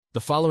The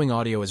following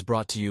audio is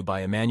brought to you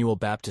by Emmanuel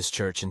Baptist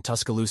Church in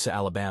Tuscaloosa,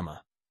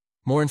 Alabama.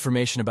 More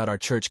information about our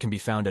church can be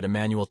found at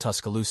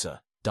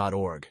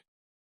emmanueltuscaloosa.org.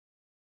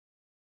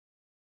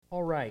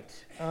 All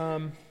right.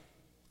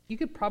 You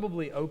could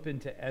probably open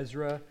to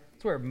Ezra.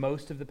 That's where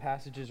most of the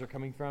passages are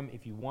coming from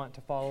if you want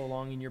to follow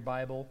along in your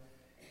Bible.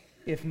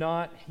 If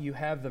not, you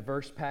have the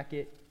verse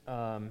packet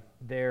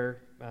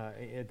there.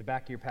 At the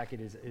back of your packet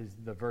is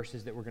the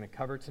verses that we're going to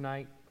cover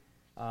tonight.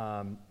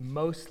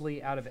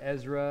 Mostly out of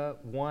Ezra,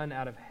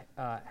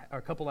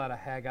 a couple out of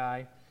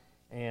Haggai,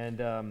 and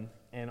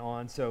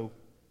on. So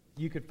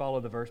you could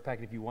follow the verse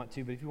packet if you want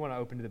to, but if you want to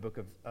open to the book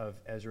of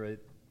Ezra,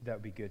 that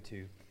would be good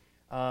too.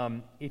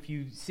 If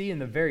you see in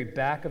the very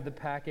back of the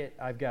packet,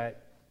 I've got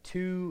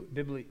two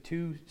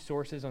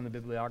sources on the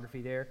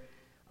bibliography there.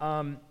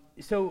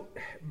 So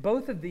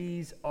both of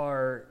these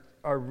are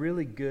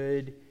really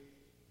good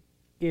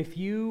if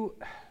you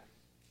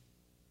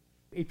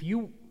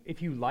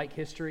like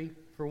history.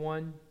 For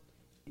one,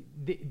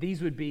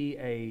 these would be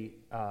a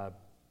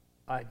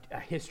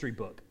history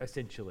book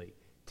essentially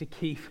to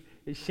keep.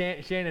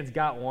 Shannon's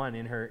got one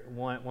in her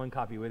one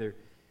copy with her.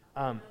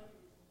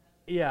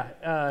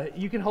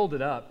 You can hold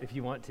it up if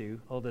you want to.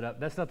 Hold it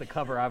up. That's not the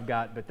cover I've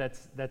got, but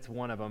that's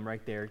one of them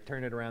right there.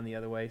 Turn it around the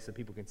other way so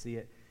people can see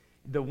it.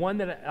 The one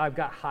that I've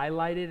got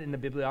highlighted in the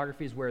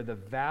bibliography is where the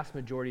vast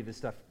majority of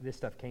this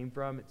stuff came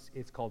from.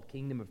 It's called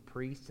Kingdom of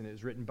Priests, and it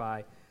was written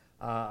by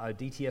a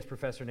DTS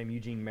professor named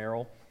Eugene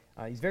Merrill.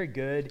 He's very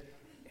good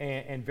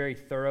and very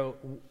thorough.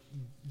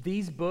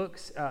 These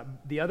books,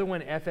 the other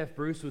one, F.F.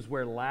 Bruce, was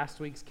where last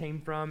week's came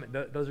from.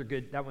 Those are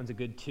good. That one's a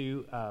good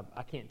too.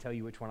 I can't tell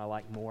you which one I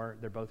like more.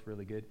 They're both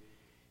really good.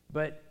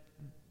 But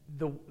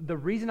the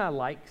reason I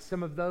like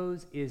some of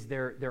those is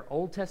they're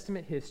Old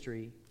Testament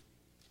history,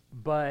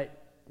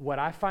 but what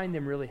I find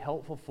them really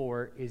helpful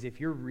for is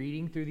if you're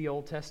reading through the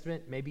Old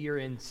Testament, maybe you're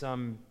in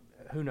some,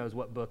 who knows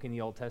what book in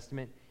the Old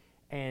Testament,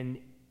 and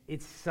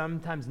it's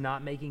sometimes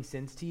not making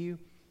sense to you,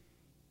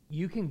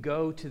 you can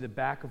go to the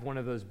back of one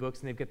of those books,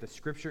 and they've got the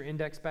scripture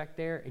index back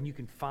there, and you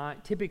can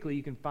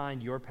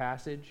find your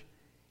passage,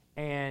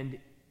 and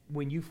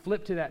when you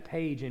flip to that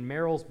page in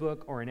Merrill's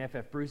book or in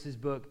F.F. Bruce's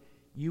book,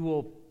 you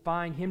will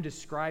find him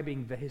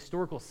describing the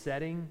historical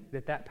setting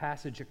that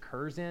passage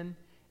occurs in,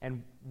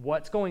 and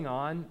what's going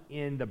on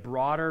in the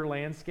broader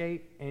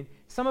landscape. And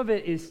some of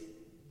it is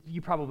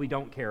you probably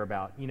don't care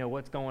about. You know,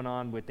 what's going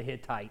on with the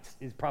Hittites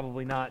is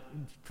probably not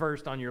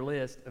first on your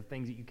list of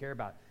things that you care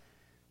about.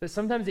 But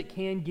sometimes it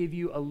can give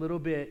you a little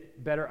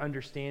bit better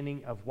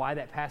understanding of why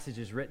that passage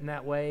is written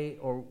that way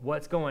or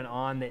what's going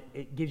on, that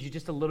it gives you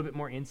just a little bit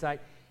more insight.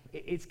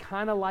 It's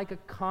kind of like a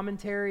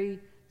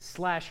commentary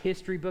 /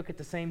 history book at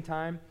the same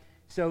time.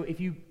 So if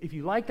you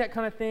like that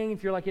kind of thing,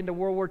 if you're like into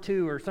World War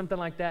II or something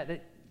like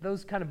that,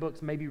 those kind of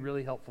books may be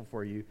really helpful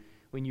for you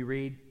when you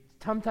read.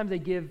 Sometimes they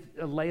give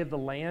a lay of the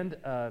land,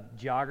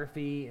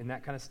 geography and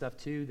that kind of stuff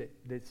too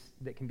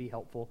that can be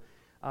helpful.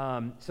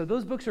 So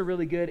those books are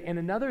really good. And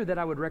another that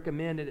I would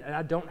recommend, and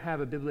I don't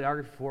have a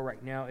bibliography for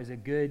right now, is a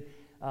good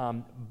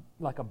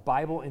like a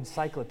Bible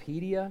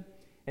encyclopedia.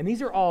 And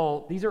these are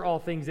all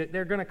things that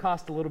they're going to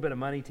cost a little bit of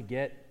money to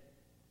get,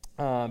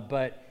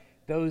 but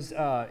those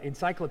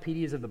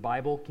encyclopedias of the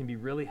Bible can be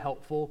really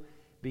helpful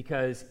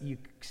because you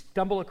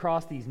stumble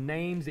across these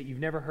names that you've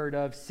never heard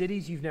of,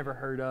 cities you've never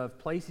heard of,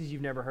 places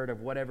you've never heard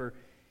of, whatever.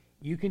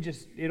 You can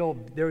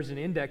there's an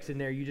index in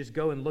there, you just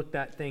go and look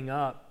that thing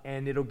up,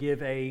 and it'll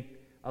give a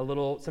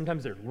little,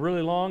 sometimes they're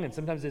really long, and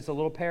sometimes it's a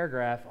little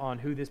paragraph on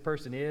who this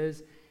person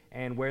is,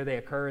 and where they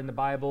occur in the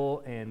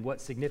Bible, and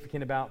what's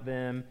significant about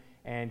them,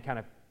 and kind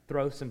of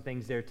throw some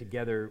things there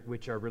together,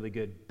 which are really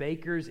good.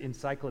 Baker's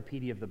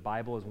Encyclopedia of the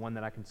Bible is one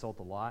that I consult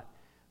a lot.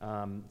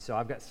 So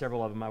I've got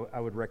several of them. I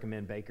would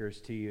recommend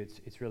Baker's to you.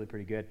 It's really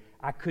pretty good.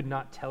 I could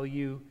not tell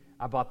you.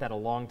 I bought that a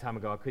long time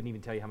ago. I couldn't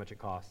even tell you how much it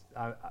costs.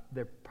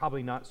 They're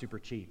probably not super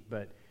cheap,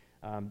 but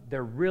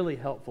they're really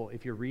helpful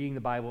if you're reading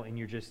the Bible and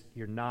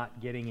you're not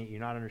getting it,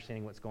 you're not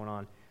understanding what's going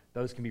on.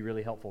 Those can be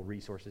really helpful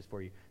resources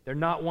for you. They're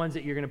not ones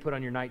that you're going to put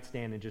on your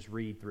nightstand and just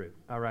read through.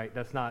 All right,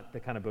 that's not the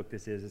kind of book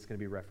this is. It's going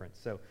to be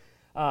referenced. So,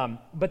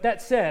 but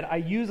that said, I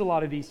use a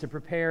lot of these to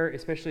prepare,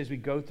 especially as we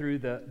go through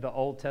the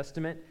Old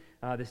Testament.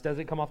 This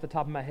doesn't come off the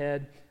top of my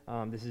head.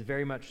 This is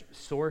very much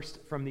sourced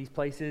from these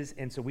places,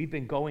 and so we've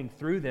been going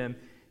through them.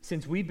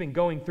 Since we've been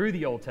going through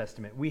the Old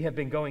Testament, we have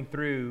been going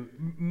through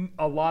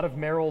a lot of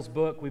Merrill's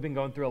book. We've been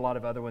going through a lot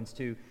of other ones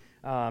too.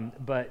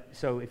 But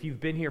so if you've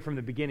been here from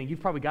the beginning,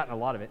 you've probably gotten a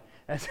lot of it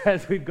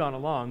as we've gone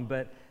along,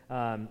 but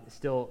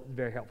still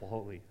very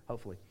helpful,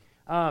 hopefully.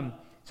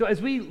 So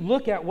as we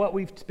look at what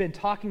we've been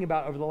talking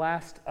about over the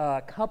last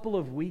couple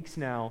of weeks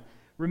now,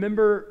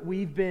 remember,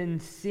 we've been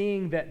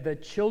seeing that the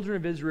children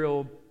of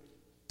Israel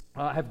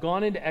have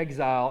gone into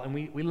exile, and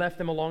we left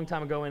them a long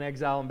time ago in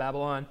exile in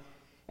Babylon,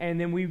 and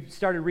then we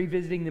started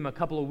revisiting them a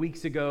couple of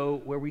weeks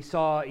ago where we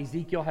saw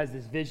Ezekiel has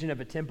this vision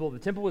of a temple. The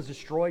temple was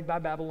destroyed by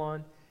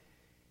Babylon,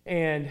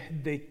 and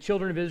the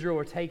children of Israel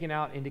were taken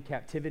out into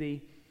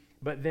captivity,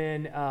 but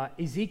then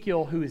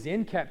Ezekiel, who is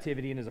in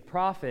captivity and is a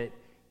prophet,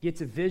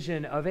 gets a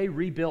vision of a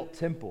rebuilt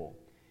temple.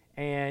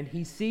 And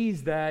he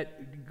sees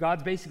that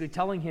God's basically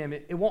telling him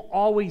it won't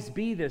always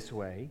be this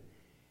way.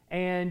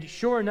 And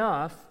sure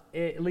enough,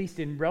 at least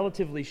in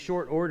relatively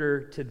short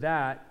order to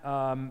that,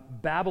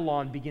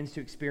 Babylon begins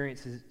to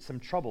experience some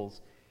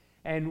troubles.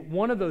 And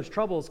one of those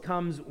troubles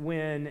comes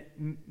when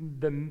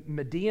the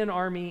Median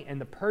army and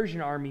the Persian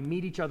army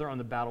meet each other on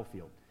the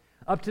battlefield.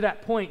 Up to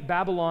that point,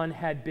 Babylon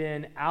had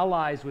been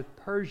allies with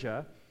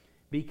Persia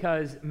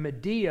because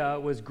Media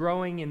was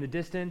growing in the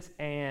distance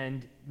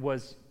and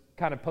was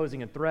kind of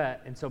posing a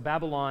threat. And so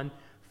Babylon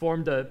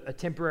formed a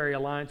temporary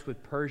alliance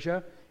with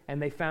Persia,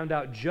 and they found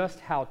out just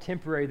how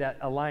temporary that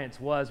alliance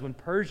was when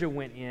Persia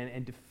went in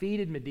and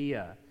defeated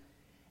Media.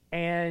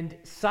 And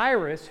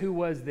Cyrus, who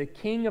was the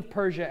king of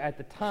Persia at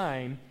the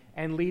time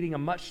and leading a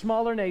much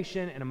smaller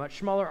nation and a much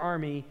smaller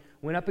army,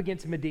 went up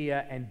against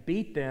Media and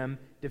beat them,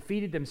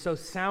 defeated them so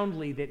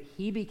soundly that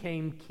he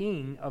became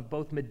king of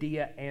both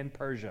Media and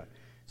Persia.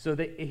 So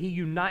that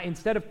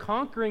instead of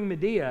conquering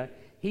Media,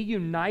 he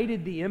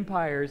united the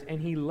empires,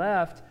 and he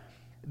left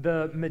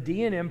the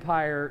Median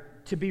Empire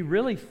to be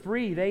really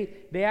free.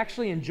 They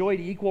actually enjoyed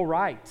equal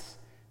rights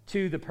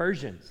to the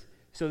Persians.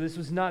 So this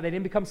was not, they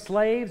didn't become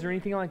slaves or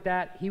anything like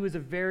that. He was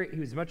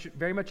very much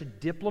a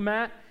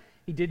diplomat.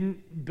 He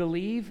didn't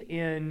believe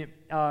in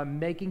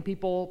making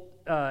people,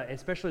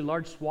 especially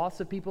large swaths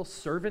of people,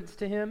 servants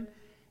to him,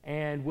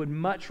 and would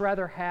much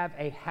rather have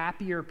a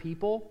happier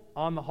people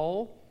on the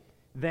whole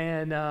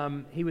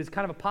than, he was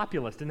kind of a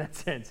populist in that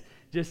sense.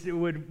 Just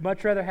would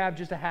much rather have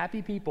just a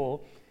happy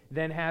people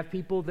than have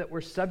people that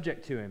were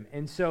subject to him.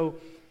 And so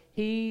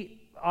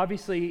he,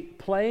 obviously,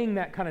 playing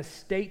that kind of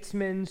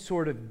statesman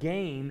sort of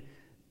game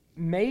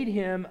made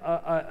him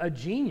a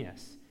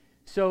genius.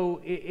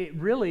 So it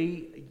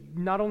really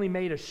not only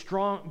made a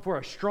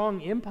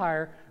strong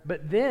empire,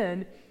 but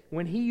then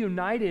when he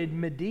united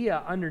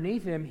Media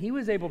underneath him, he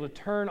was able to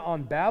turn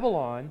on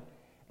Babylon.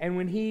 And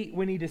when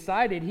he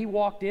decided, he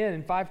walked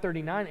in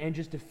 539 and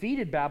just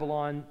defeated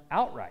Babylon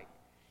outright.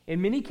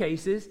 In many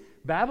cases,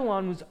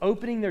 Babylon was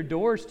opening their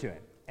doors to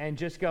him and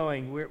just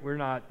going, we're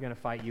not going to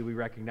fight you. We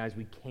recognize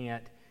we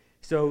can't.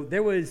 So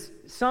there was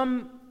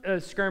some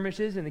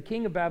skirmishes, and the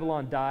king of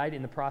Babylon died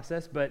in the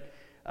process. But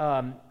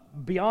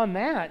beyond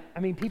that, I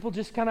mean, people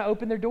just kind of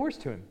opened their doors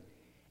to him.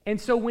 And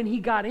so when he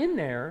got in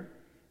there,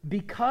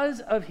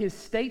 because of his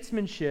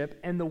statesmanship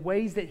and the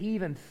ways that he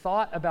even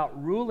thought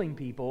about ruling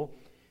people,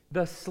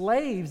 the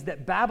slaves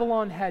that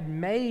Babylon had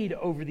made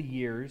over the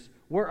years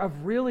were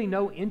of really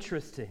no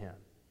interest to him.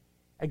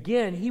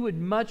 Again, he would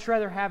much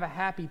rather have a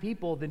happy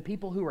people than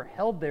people who were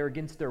held there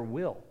against their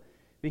will,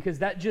 because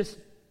that just,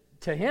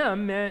 to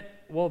him, meant,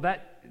 well,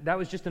 that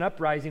was just an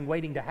uprising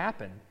waiting to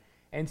happen.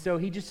 And so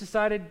he just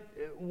decided,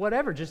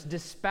 whatever, just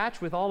dispatch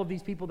with all of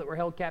these people that were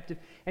held captive.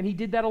 And he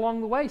did that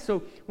along the way.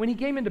 So when he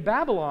came into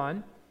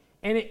Babylon,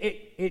 and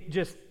it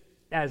just,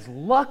 as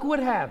luck would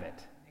have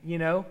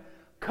it,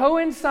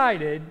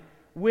 coincided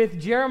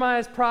with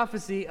Jeremiah's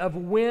prophecy of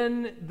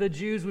when the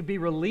Jews would be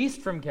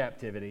released from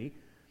captivity.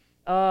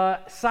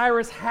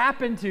 Cyrus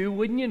happened to,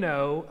 wouldn't you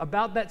know,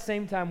 about that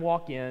same time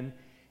walk in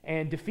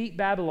and defeat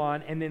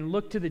Babylon, and then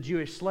look to the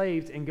Jewish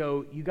slaves and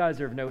go, you guys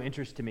are of no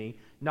interest to me.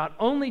 Not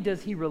only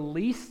does he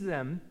release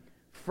them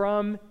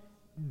from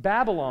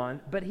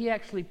Babylon, but he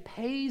actually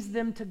pays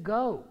them to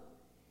go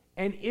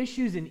and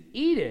issues an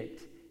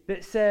edict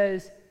that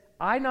says,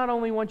 I not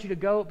only want you to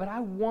go, but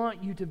I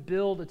want you to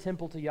build a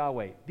temple to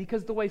Yahweh.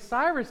 Because the way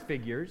Cyrus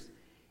figures,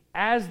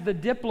 as the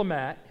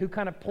diplomat who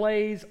kind of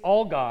plays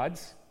all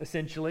gods,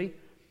 essentially,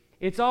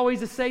 it's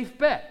always a safe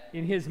bet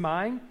in his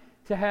mind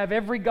to have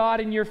every god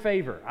in your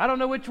favor. I don't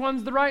know which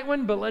one's the right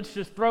one, but let's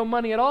just throw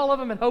money at all of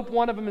them and hope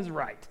one of them is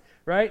right,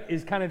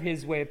 is kind of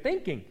his way of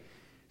thinking.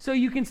 So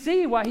you can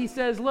see why he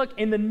says, look,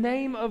 in the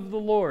name of the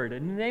Lord,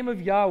 in the name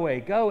of Yahweh,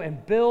 go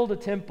and build a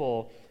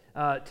temple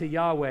to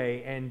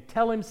Yahweh and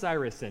tell him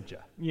Cyrus sent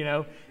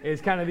you,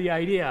 is kind of the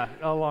idea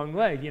along the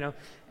way,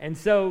 And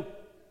so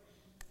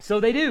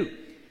they do.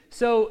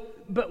 So,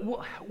 but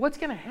what's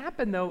going to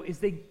happen, though, is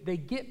they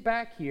get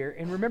back here,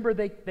 and remember,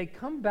 they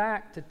come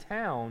back to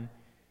town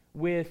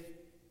with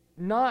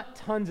not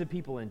tons of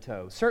people in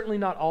tow, certainly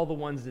not all the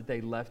ones that they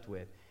left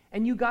with.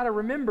 And you got to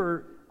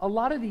remember, a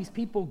lot of these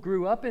people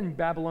grew up in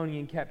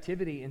Babylonian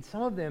captivity, and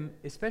some of them,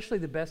 especially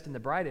the best and the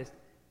brightest,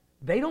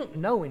 they don't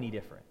know any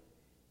different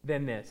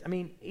than this. I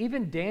mean,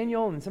 even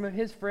Daniel and some of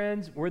his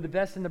friends were the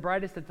best and the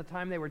brightest at the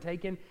time they were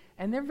taken,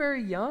 and they're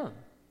very young,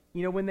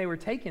 when they were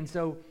taken.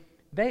 So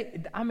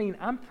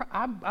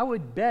I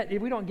would bet, if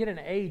we don't get an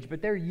age,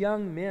 but they're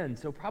young men,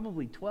 so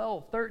probably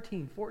 12,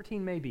 13,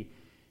 14 maybe,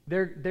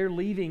 they're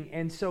leaving.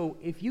 And so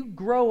if you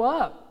grow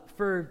up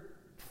for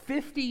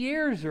 50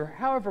 years or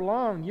however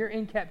long you're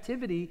in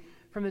captivity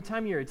from the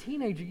time you're a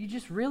teenager, you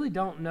just really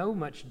don't know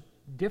much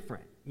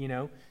different,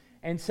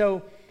 And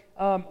so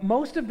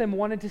most of them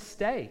wanted to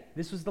stay.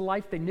 This was the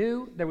life they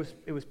knew.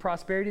 It was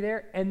prosperity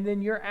there. And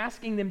then you're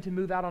asking them to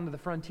move out onto the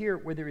frontier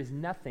where there is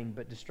nothing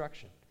but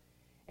destruction.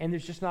 And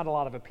there's just not a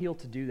lot of appeal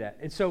to do that.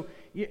 And so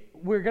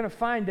we're going to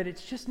find that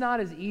it's just not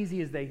as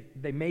easy as they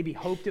maybe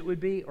hoped it would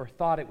be or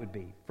thought it would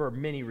be for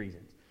many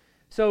reasons.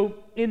 So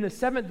in the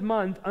 7th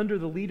month, under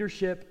the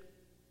leadership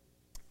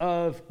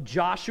of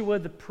Joshua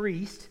the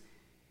priest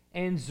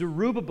and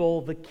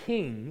Zerubbabel the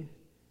king,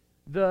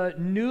 the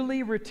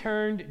newly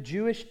returned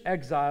Jewish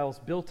exiles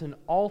built an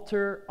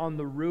altar on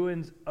the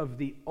ruins of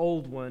the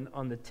old one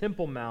on the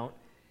Temple Mount,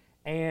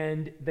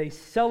 and they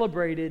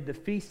celebrated the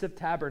Feast of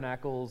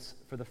Tabernacles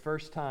for the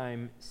first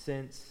time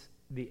since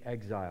the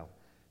exile.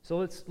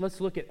 So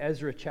let's look at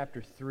Ezra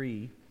chapter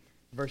 3,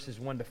 verses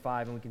 1 to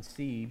 5, and we can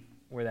see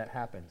where that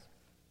happens.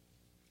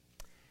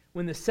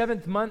 When the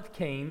 7th month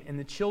came and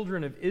the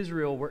children of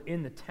Israel were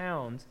in the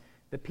towns,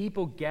 the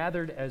people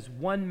gathered as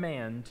one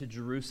man to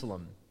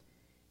Jerusalem.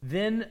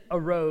 Then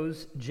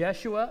arose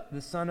Jeshua, the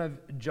son of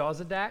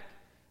Jozadak,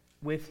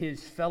 with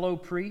his fellow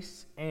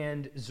priests,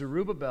 and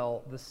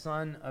Zerubbabel, the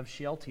son of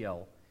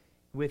Shealtiel,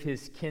 with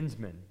his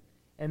kinsmen.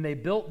 And they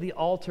built the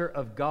altar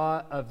of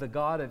the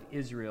God of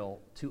Israel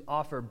to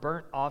offer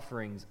burnt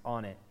offerings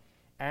on it,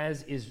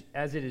 as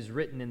it is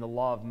written in the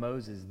law of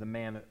Moses, the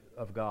man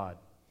of God.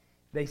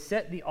 They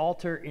set the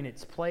altar in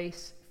its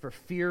place, for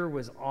fear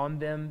was on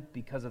them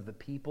because of the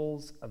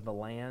peoples of the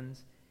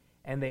lands.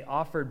 And they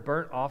offered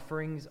burnt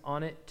offerings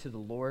on it to the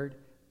Lord,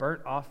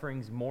 burnt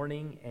offerings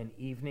morning and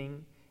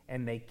evening.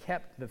 And they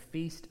kept the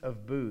Feast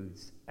of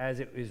Booths, as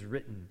it is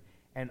written,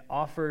 and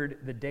offered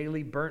the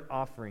daily burnt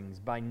offerings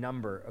by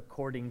number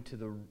according to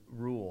the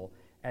rule,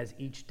 as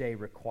each day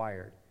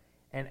required.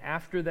 And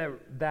after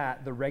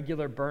that, the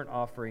regular burnt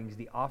offerings,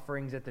 the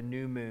offerings at the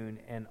new moon,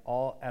 and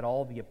at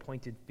all the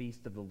appointed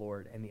feast of the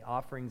Lord, and the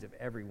offerings of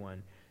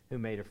everyone who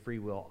made a free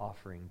will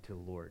offering to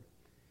the Lord.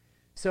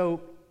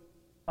 So,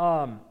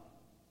 as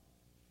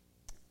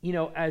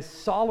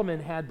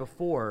Solomon had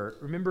before,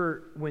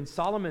 remember when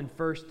Solomon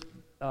first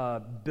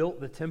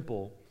built the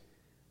temple,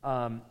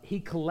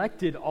 he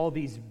collected all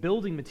these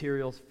building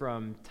materials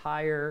from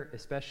Tyre,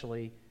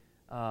 especially.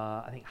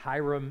 I think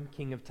Hiram,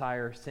 king of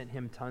Tyre, sent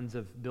him tons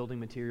of building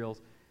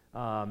materials.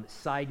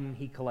 Sidon,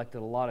 he collected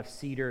a lot of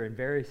cedar and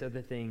various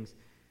other things.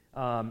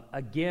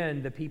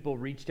 Again, the people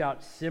reached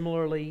out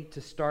similarly to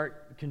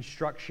start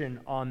construction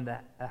on the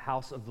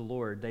house of the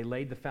Lord. They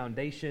laid the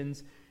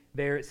foundations.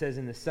 There it says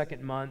in the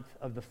 2nd month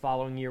of the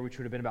following year, which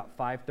would have been about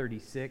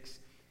 536.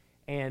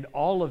 And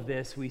all of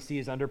this we see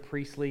is under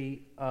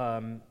priestly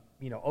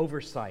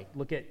oversight.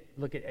 Look at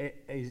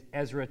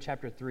Ezra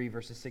chapter 3,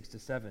 verses 6 to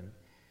 7.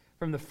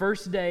 From the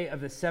first day of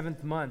the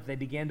 7th month, they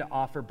began to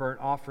offer burnt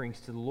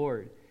offerings to the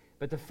Lord.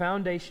 But the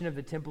foundation of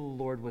the temple of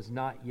the Lord was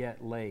not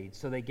yet laid.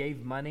 So they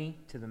gave money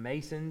to the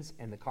masons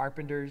and the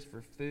carpenters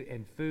for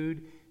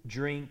food,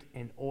 drink,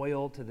 and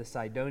oil to the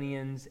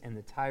Sidonians and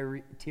the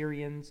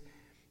Tyrians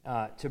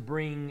to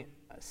bring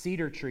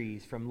cedar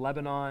trees from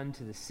Lebanon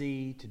to the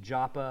sea to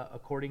Joppa,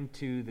 according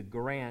to the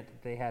grant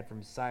they had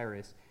from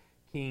Cyrus,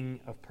 king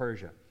of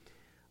Persia.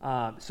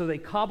 So they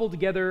cobbled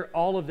together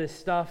all of this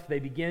stuff. They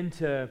began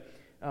to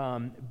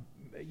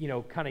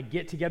kind of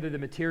get together the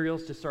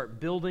materials to start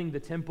building the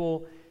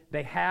temple.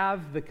 They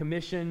have the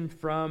commission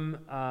from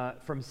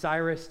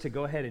Cyrus to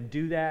go ahead and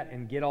do that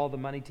and get all the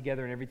money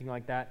together and everything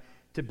like that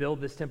to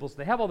build this temple. So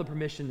they have all the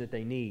permission that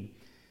they need.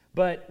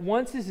 But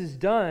once this is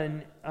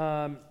done,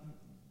 and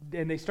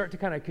they start to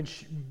kind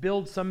of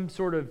build some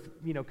sort of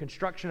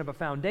construction of a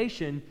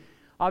foundation,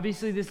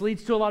 obviously this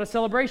leads to a lot of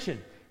celebration.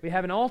 We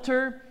have an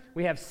altar.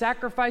 We have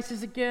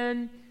sacrifices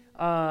again.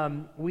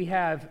 We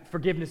have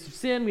forgiveness of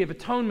sin, we have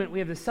atonement, we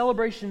have the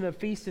celebration of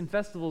feasts and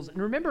festivals. And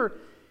remember,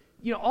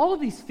 all of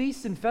these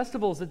feasts and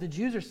festivals that the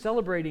Jews are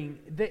celebrating,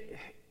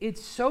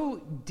 it's so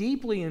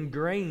deeply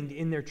ingrained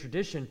in their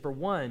tradition, for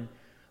one,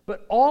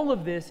 but all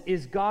of this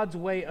is God's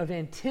way of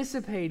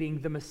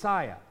anticipating the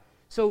Messiah.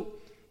 So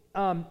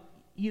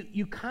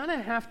you kind of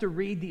have to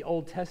read the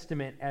Old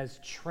Testament as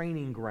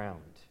training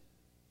ground.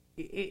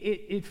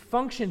 It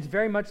functions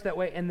very much that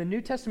way, and the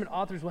New Testament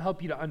authors will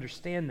help you to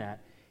understand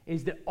that.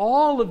 Is that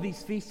all of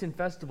these feasts and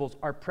festivals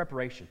are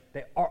preparation.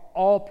 They are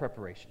all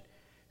preparation.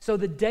 So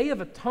the Day of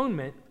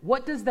Atonement,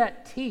 what does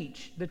that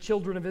teach the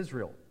children of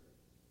Israel?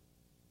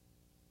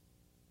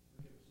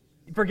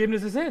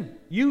 Forgiveness of sin.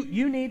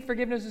 You need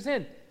forgiveness of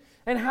sin.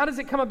 And how does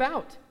it come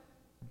about?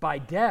 By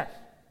death.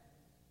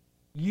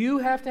 You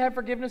have to have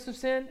forgiveness of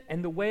sin,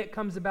 and the way it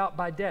comes about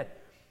by death.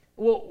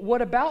 Well,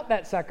 what about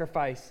that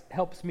sacrifice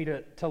helps me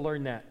to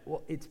learn that?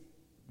 Well, it's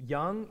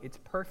young, it's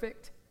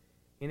perfect.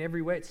 In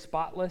every way, it's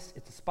spotless.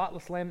 It's a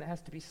spotless lamb that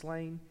has to be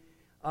slain,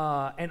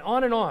 and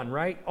on,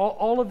 right?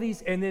 All of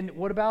these, and then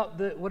what about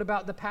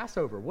the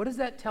Passover? What does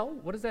that tell?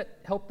 What does that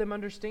help them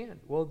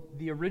understand? Well,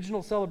 the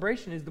original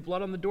celebration is the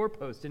blood on the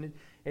doorpost, and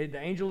the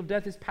angel of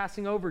death is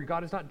passing over.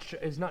 God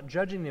is not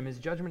judging them. His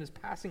judgment is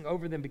passing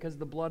over them because of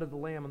the blood of the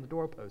lamb on the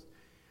doorpost.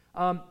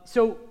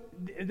 So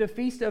the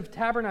Feast of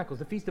Tabernacles,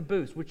 the Feast of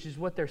Booths, which is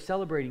what they're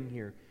celebrating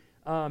here.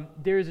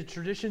 There is a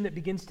tradition that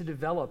begins to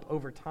develop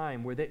over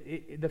time where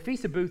the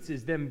Feast of Booths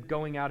is them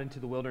going out into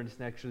the wilderness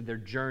and actually their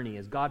journey.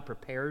 As God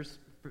prepares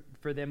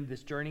for them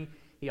this journey,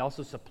 He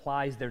also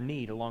supplies their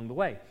need along the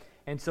way.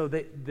 And so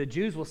the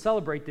Jews will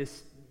celebrate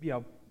this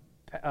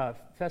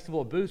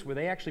festival of booths where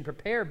they actually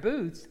prepare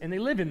booths and they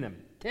live in them,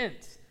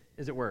 tents,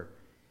 as it were.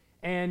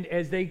 and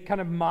as they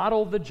kind of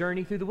model the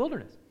journey through the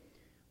wilderness.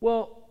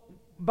 Well,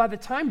 by the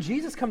time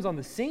Jesus comes on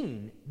the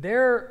scene,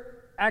 they're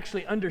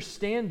actually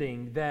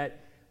understanding that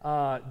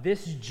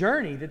this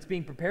journey that's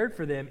being prepared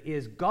for them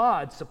is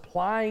God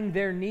supplying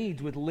their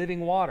needs with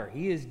living water.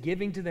 He is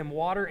giving to them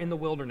water in the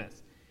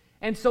wilderness.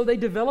 And so they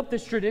develop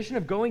this tradition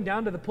of going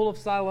down to the pool of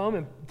Siloam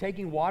and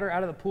taking water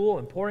out of the pool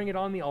and pouring it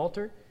on the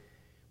altar.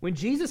 When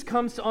Jesus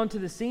comes onto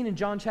the scene in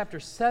John chapter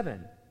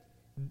 7,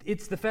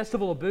 it's the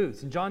Festival of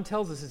Booths, and John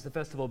tells us it's the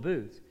Festival of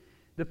Booths.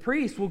 The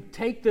priest will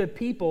take the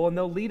people and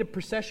they'll lead a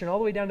procession all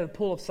the way down to the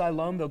pool of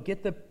Siloam. They'll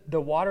get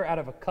the water out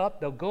of a cup.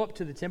 They'll go up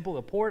to the temple.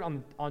 They'll pour it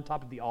on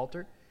top of the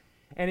altar.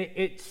 And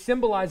it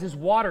symbolizes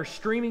water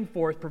streaming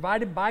forth,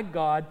 provided by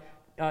God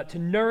to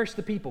nourish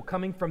the people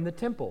coming from the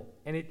temple.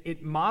 And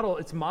it's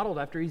modeled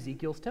after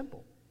Ezekiel's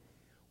temple.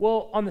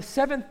 Well, on the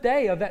seventh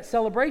day of that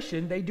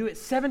celebration, they do it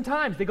 7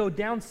 times. They go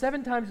down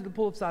 7 times to the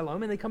pool of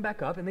Siloam, and they come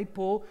back up, and they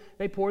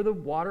pour the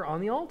water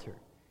on the altar.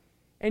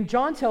 And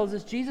John tells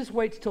us Jesus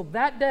waits till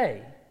that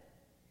day,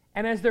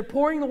 and as they're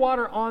pouring the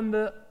water on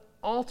the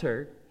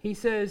altar, he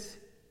says,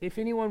 if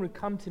anyone would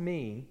come to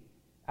me,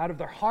 out of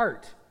their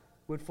heart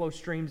would flow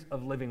streams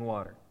of living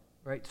water.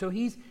 Right? So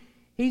he's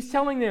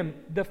telling them,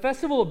 the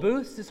Festival of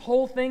Booths, this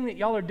whole thing that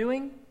y'all are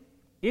doing,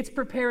 it's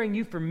preparing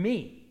you for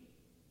me.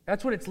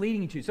 That's what it's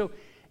leading you to. So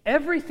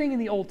everything in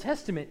the Old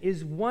Testament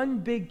is one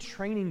big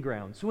training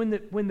ground. So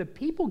when the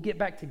people get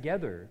back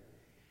together,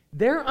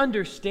 they're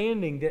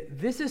understanding that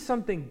this is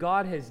something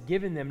God has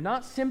given them,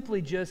 not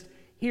simply just,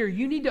 here,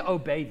 you need to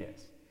obey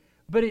this,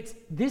 but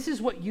this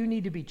is what you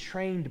need to be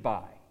trained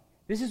by.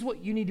 This is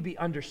what you need to be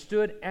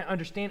understand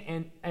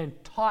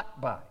and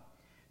taught by.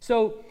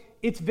 So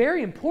it's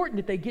very important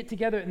that they get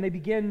together and they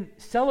begin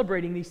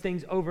celebrating these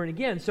things over and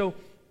again. So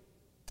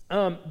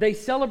they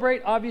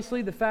celebrate,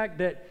 obviously, the fact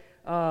that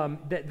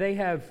they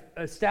have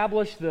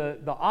established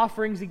the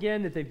offerings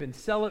again, that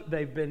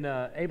they've been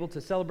able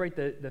to celebrate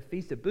the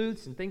Feast of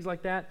Booths and things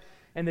like that,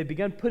 and they've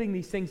begun putting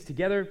these things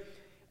together.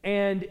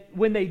 And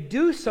when they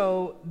do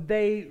so,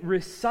 they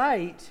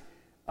recite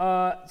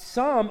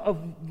some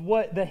of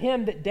what the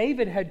hymn that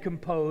David had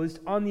composed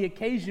on the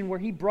occasion where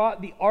he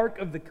brought the Ark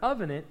of the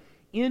Covenant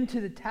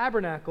into the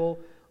tabernacle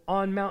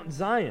on Mount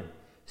Zion.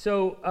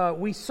 So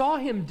we saw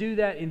him do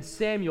that in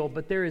Samuel,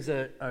 but there is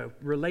a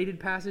related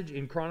passage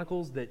in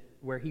Chronicles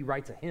where he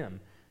writes a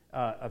hymn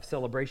of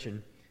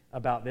celebration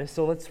about this.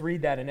 So let's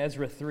read that in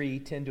Ezra 3,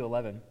 10 to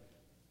 11.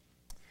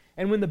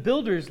 And when the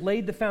builders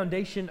laid the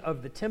foundation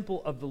of the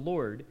temple of the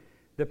Lord,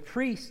 the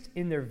priests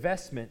in their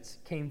vestments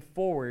came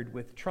forward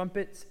with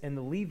trumpets, and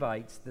the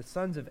Levites, the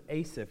sons of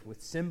Asaph,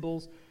 with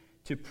cymbals,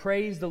 to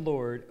praise the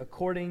Lord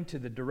according to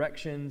the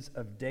directions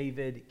of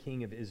David,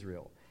 king of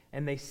Israel.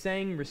 And they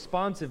sang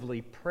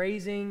responsively,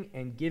 praising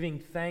and giving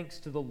thanks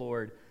to the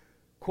Lord,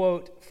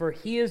 quote, for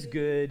he is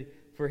good,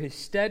 for his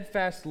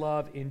steadfast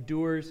love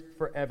endures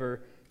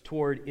forever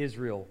toward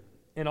Israel.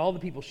 And all the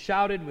people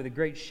shouted with a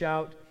great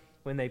shout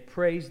when they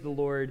praised the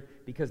Lord,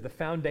 because the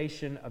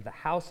foundation of the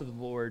house of the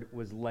Lord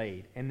was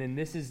laid. And then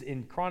this is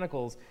in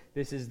Chronicles,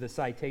 this is the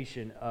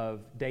citation of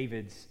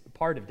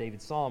part of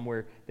David's psalm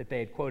that they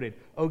had quoted,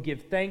 oh,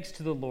 give thanks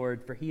to the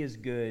Lord, for he is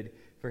good,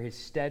 for his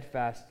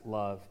steadfast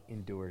love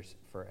endures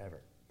forever.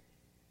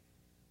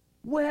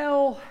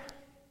 Well,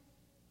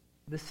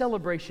 the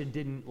celebration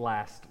didn't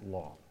last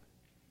long.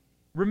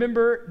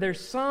 Remember,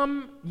 there's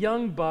some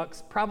young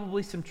bucks,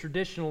 probably some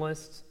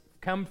traditionalists,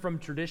 come from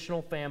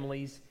traditional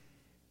families,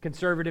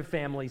 conservative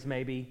families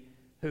maybe,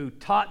 who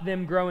taught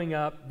them growing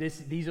up,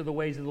 these are the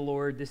ways of the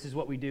Lord, this is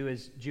what we do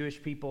as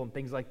Jewish people and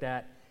things like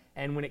that.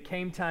 And when it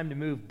came time to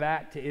move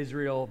back to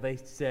Israel, they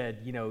said,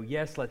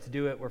 yes, let's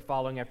do it, we're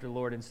following after the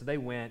Lord. And so they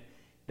went,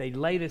 they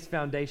lay this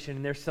foundation,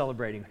 and they're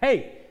celebrating.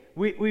 Hey,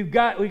 we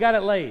got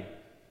it laid.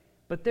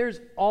 But there's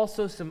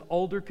also some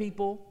older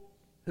people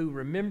who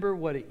remember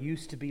what it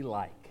used to be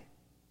like.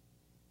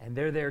 And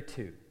they're there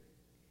too.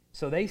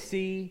 So they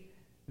see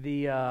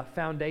the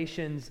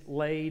foundations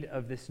laid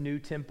of this new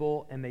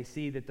temple, and they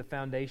see that the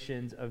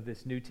foundations of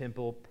this new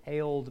temple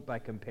paled by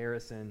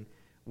comparison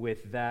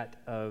with that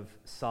of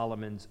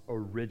Solomon's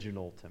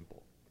original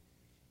temple.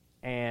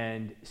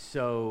 And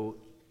so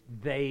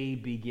they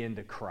begin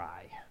to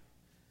cry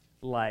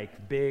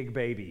like big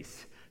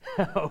babies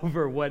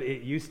over what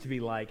it used to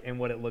be like and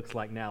what it looks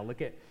like now. Look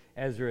at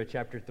Ezra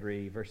chapter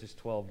 3, verses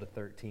 12 to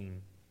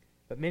 13.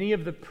 But many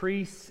of the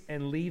priests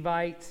and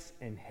Levites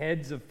and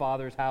heads of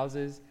fathers'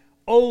 houses,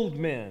 old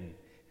men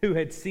who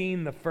had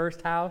seen the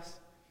first house,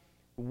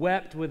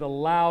 wept with a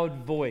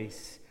loud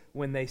voice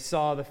when they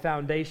saw the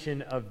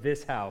foundation of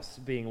this house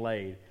being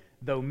laid,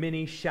 though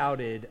many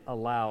shouted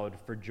aloud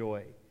for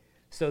joy,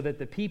 so that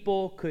the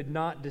people could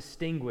not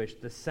distinguish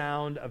the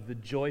sound of the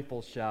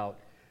joyful shout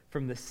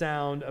from the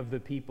sound of the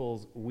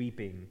people's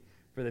weeping.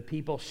 For the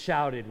people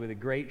shouted with a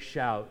great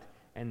shout,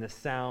 and the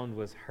sound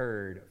was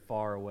heard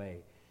far away.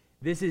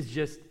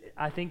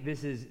 I think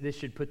this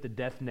should put the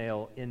death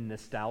nail in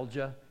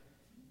nostalgia.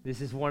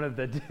 This is one of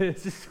the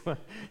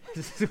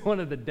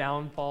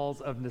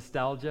downfalls of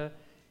nostalgia.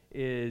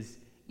 Is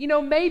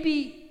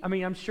maybe,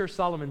 I'm sure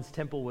Solomon's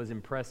temple was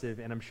impressive,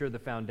 and I'm sure the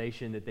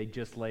foundation that they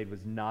just laid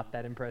was not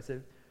that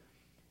impressive.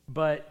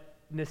 But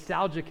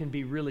nostalgia can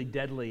be really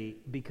deadly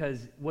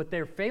because what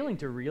they're failing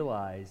to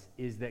realize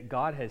is that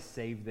God has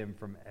saved them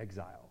from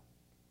exile.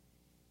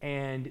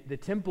 And the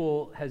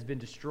temple has been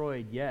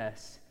destroyed,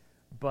 yes,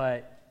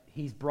 but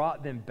he's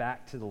brought them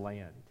back to the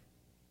land.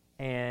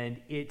 And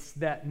it's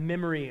that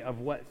memory of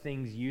what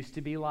things used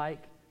to be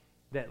like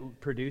that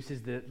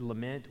produces the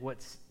lament.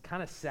 What's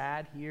kind of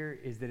sad here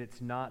is that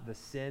it's not the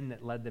sin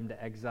that led them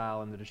to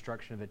exile and the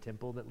destruction of the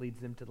temple that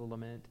leads them to the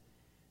lament,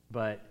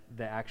 but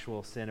the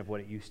actual sin of what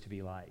it used to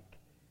be like.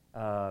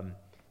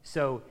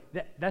 So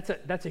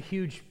that's a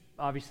huge,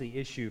 obviously,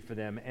 issue for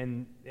them,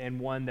 and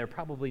one they're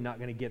probably not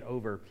going to get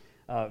over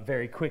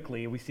very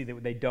quickly. We see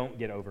that they don't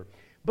get over.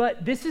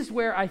 But this is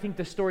where I think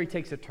the story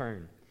takes a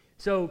turn.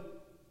 So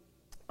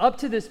up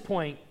to this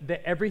point,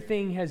 that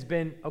everything has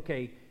been,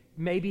 okay,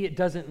 maybe it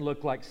doesn't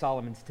look like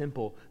Solomon's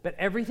temple, but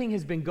everything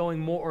has been going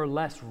more or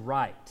less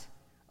right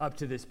up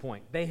to this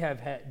point. They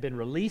have been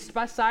released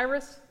by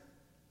Cyrus.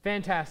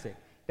 Fantastic.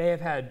 They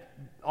have had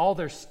all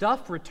their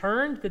stuff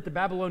returned that the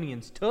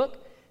Babylonians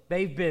took.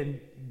 They've been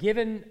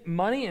given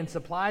money and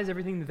supplies,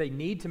 everything that they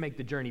need to make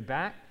the journey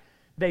back.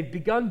 They've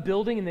begun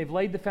building and they've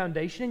laid the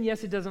foundation. And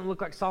yes, it doesn't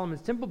look like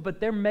Solomon's temple, but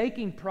they're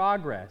making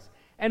progress.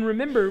 And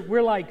remember,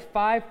 we're like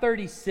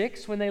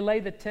 536 when they lay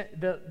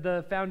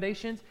the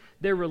foundations.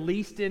 They're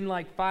released in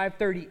like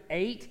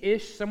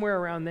 538-ish, somewhere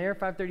around there,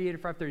 538 or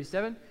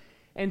 537.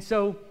 And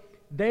so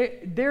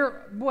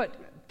they're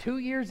 2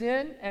 years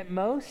in at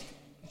most,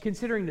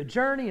 considering the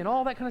journey and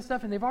all that kind of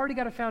stuff, and they've already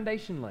got a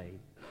foundation laid.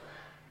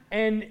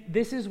 And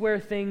this is where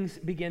things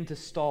begin to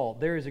stall.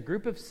 There is a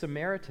group of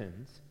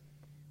Samaritans,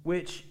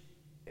 which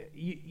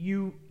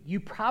you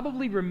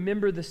probably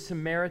remember the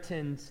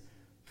Samaritans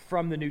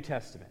from the New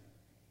Testament.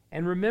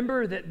 And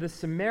remember that the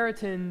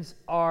Samaritans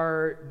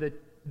are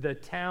the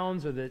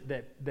towns or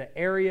the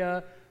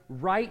area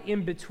right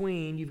in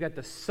between. You've got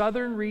the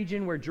southern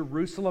region where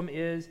Jerusalem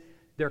is.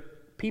 They're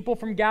people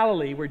from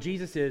Galilee, where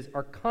Jesus is,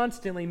 are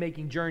constantly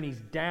making journeys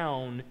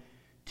down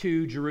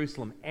to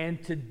Jerusalem.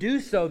 And to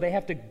do so, they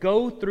have to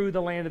go through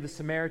the land of the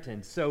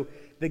Samaritans. So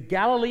the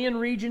Galilean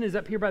region is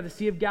up here by the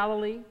Sea of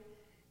Galilee.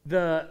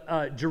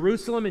 The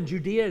Jerusalem and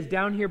Judea is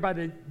down here by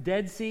the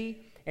Dead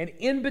Sea. And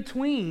in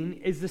between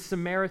is the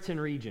Samaritan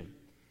region.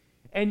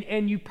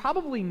 And you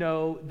probably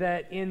know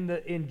that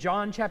in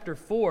John chapter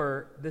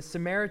 4, the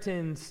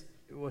Samaritans,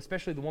 well,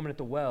 especially the woman at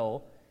the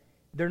well,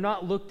 they're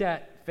not looked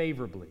at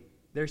favorably.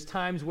 There's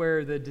times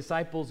where the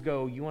disciples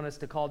go, you want us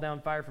to call down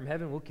fire from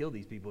heaven? We'll kill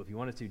these people if you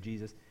want us to,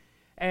 Jesus.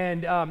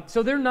 And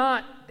so they're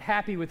not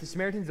happy with the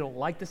Samaritans. They don't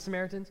like the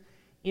Samaritans.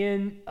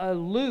 In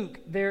Luke,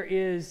 there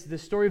is the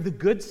story of the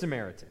Good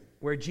Samaritan,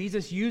 where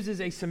Jesus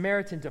uses a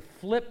Samaritan to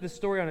flip the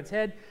story on its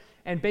head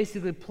and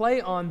basically play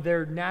on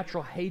their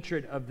natural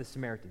hatred of the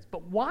Samaritans.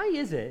 But why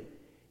is it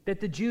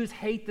that the Jews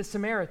hate the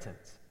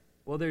Samaritans?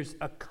 Well, there's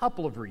a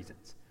couple of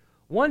reasons.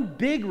 One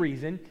big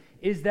reason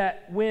is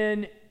that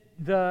when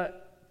the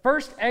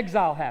first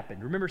exile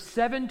happened, remember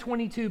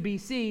 722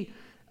 BC,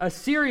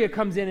 Assyria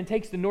comes in and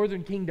takes the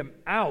northern kingdom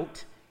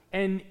out,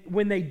 and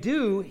when they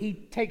do, he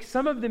takes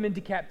some of them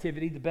into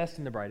captivity, the best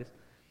and the brightest.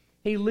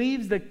 He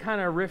leaves the kind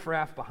of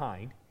riffraff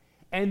behind.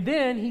 And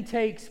then he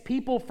takes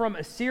people from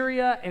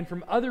Assyria and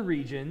from other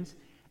regions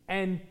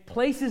and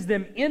places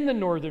them in the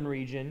northern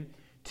region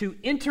to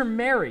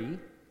intermarry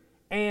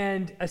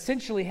and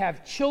essentially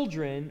have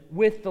children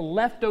with the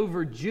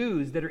leftover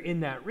Jews that are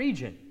in that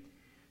region.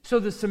 So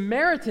the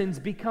Samaritans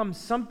become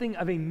something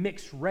of a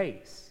mixed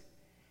race.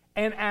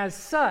 And as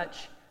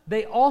such,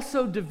 they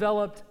also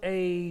developed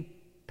a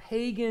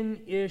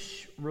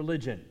pagan-ish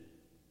religion.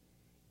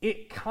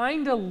 It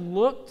kind of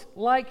looked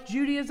like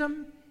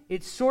Judaism.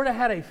 It sort of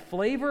had a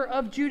flavor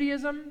of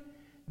Judaism.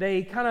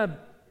 They kind of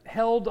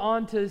held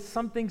on to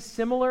something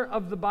similar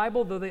of the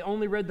Bible, though they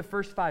only read the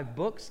first 5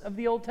 books of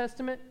the Old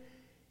Testament.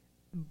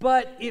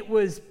 But it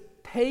was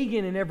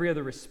pagan in every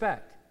other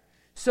respect.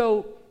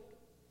 So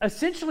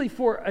essentially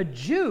for a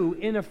Jew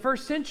in the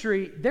first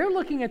century, they're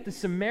looking at the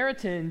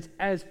Samaritans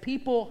as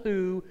people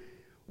who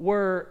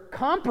were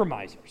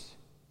compromisers.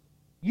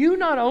 You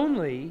not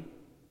only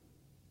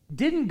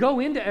didn't go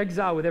into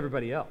exile with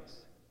everybody else,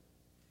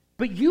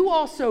 but you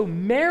also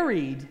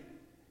married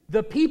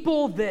the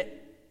people that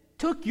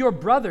took your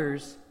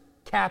brothers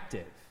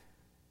captive.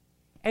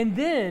 And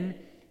then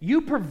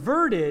you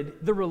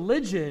perverted the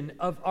religion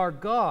of our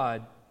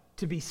God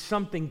to be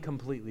something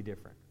completely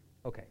different.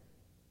 Okay.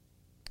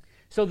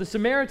 So the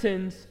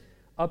Samaritans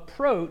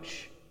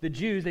approach the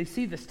Jews. They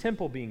see this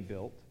temple being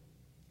built,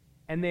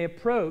 and they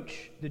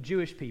approach the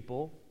Jewish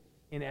people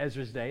in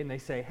Ezra's day, and they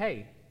say,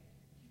 hey,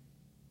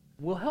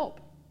 we'll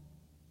help.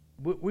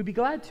 We'd be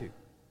glad to.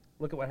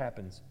 Look at what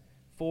happens.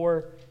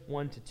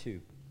 4:1-2.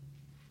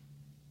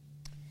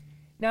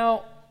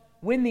 Now,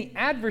 when the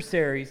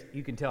adversaries,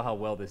 you can tell how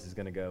well this is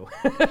going to go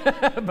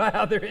by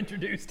how they're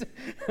introduced.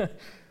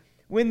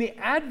 When the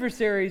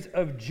adversaries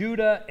of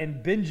Judah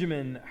and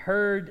Benjamin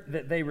heard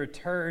that the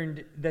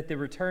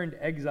returned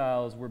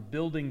exiles were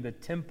building a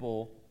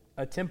temple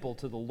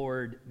to the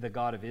Lord, the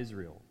God of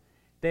Israel,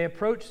 they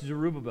approached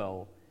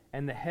Zerubbabel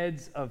and the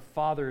heads of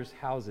fathers'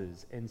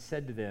 houses and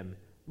said to them,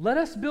 "Let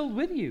us build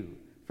with you,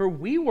 for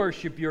we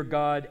worship your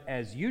God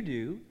as you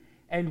do,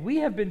 and we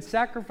have been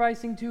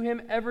sacrificing to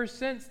him ever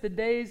since the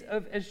days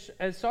of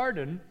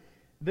Esarhaddon,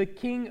 the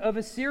king of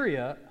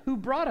Assyria, who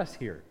brought us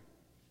here."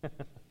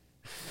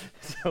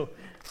 So,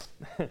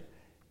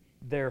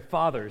 their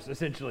fathers,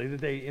 essentially,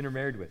 that they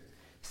intermarried with.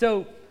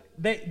 So,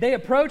 they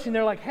approach and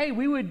they're like, "Hey,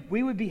 we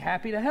would be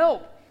happy to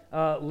help.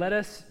 Let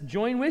us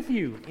join with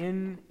you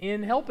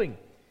in helping."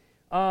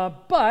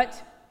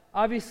 But,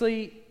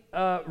 obviously,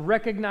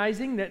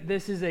 recognizing that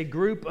this is a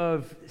group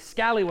of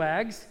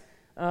scallywags,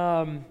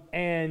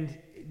 and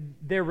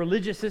their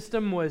religious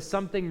system was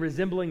something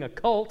resembling a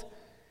cult,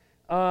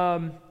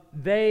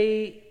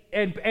 they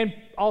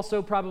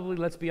also probably,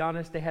 let's be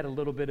honest, they had a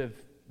little bit of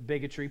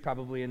bigotry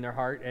probably in their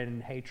heart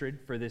and hatred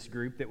for this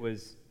group that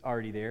was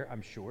already there,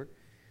 I'm sure.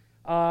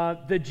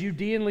 The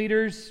Judean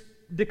leaders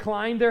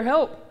declined their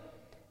help.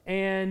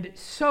 And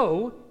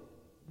so,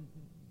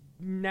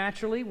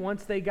 naturally,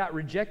 once they got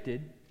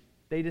rejected,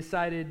 they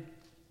decided,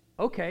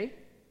 okay,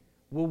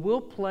 well,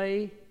 we'll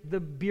play the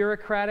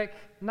bureaucratic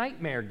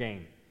nightmare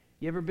game.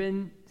 You ever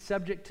been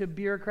subject to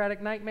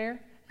bureaucratic nightmare?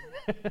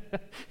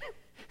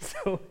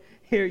 So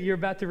here, you're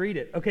about to read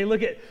it. Okay,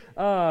 look at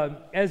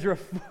Ezra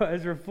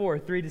 4,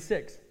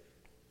 3-6.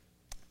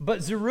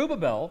 But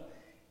Zerubbabel,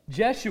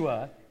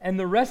 Jeshua, and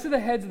the rest of the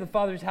heads of the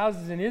fathers'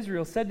 houses in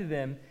Israel said to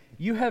them,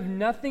 "You have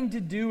nothing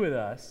to do with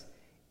us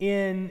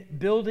in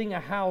building a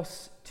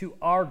house to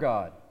our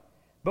God,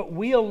 but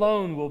we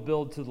alone will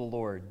build to the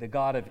Lord, the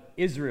God of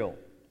Israel,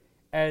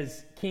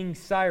 as King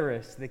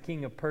Cyrus, the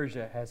king of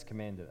Persia, has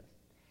commanded us."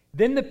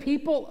 Then the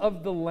people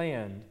of the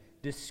land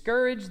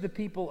discouraged the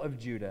people of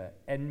Judah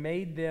and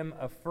made them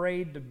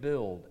afraid to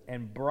build,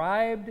 and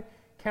bribed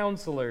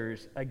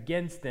counselors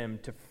against them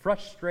to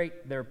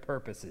frustrate their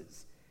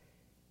purposes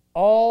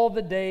all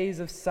the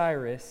days of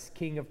Cyrus,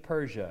 king of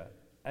Persia,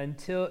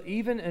 until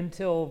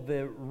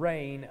the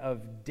reign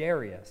of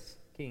Darius,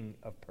 king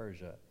of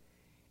Persia.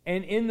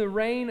 And in the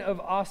reign of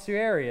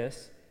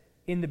Ahasuerus,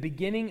 in the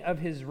beginning of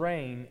his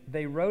reign,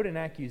 they wrote an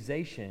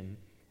accusation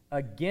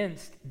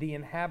against the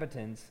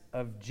inhabitants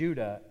of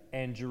Judah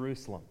and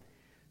Jerusalem.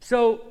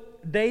 So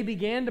they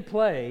began to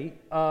play,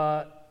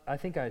 I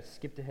think I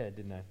skipped ahead,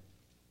 didn't I?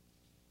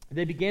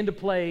 They began to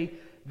play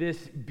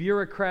this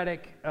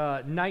bureaucratic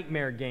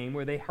nightmare game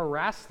where they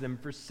harassed them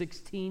for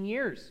 16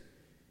 years.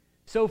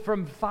 So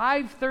from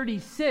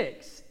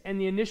 536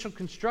 and the initial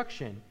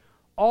construction,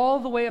 all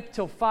the way up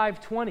till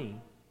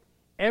 520,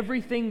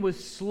 everything was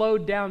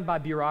slowed down by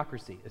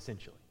bureaucracy,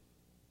 essentially.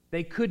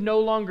 They could no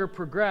longer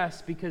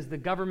progress because the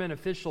government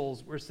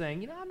officials were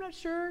saying, I'm not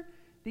sure.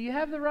 Do you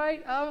have the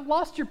right? I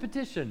lost your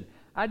petition.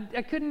 I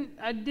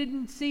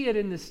didn't see it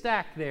in the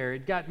stack there.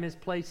 It got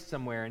misplaced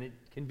somewhere, and it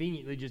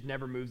conveniently just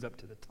never moves up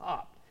to the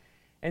top.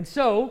 And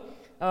so,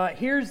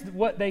 here's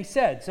what they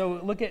said.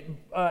 So look at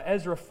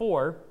Ezra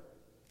 4,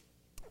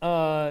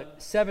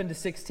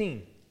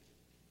 7-16.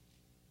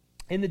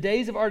 In the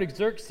days of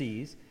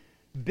Artaxerxes,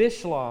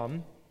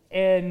 Bishlam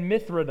and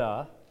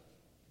Mithridah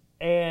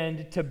and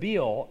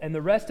Tabeel and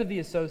the rest of the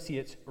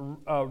associates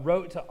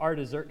wrote to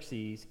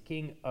Artaxerxes,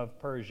 king of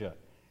Persia.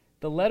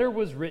 The letter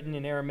was written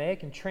in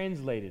Aramaic and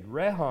translated.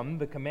 Rehum,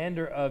 the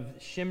commander of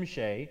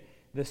Shimshai,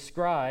 the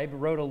scribe,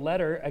 wrote a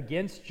letter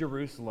against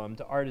Jerusalem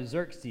to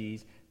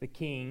Artaxerxes, the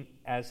king,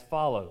 as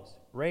follows.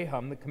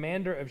 Rehum, the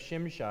commander of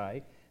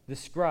Shimshai, the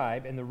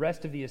scribe, and the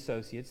rest of the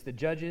associates, the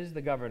judges,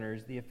 the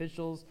governors, the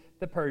officials,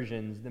 the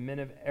Persians, the men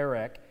of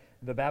Erech,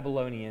 the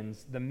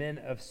Babylonians, the men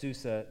of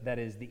Susa, that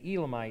is, the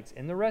Elamites,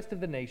 and the rest of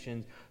the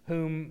nations,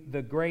 whom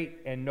the great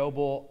and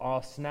noble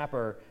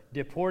Osnappar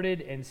deported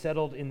and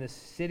settled in the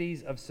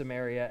cities of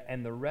Samaria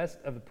and the rest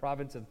of the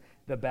province of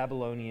the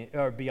Babylonian,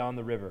 or beyond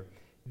the river.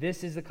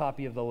 This is a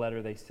copy of the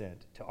letter they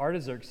sent to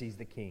Artaxerxes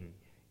the king.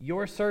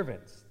 Your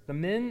servants, the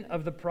men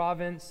of the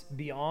province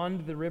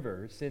beyond the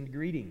river, send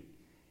greeting.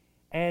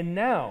 And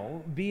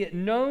now be it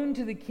known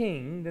to the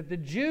king that the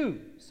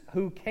Jews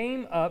who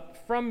came up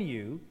from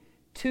you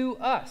to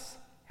us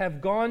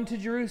have gone to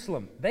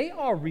Jerusalem. They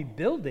are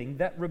rebuilding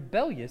that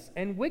rebellious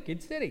and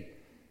wicked city.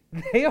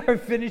 They are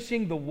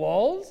finishing the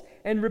walls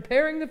and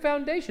repairing the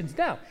foundations.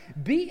 Now,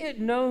 be it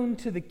known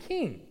to the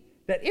king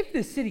that if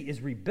this city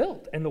is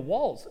rebuilt and the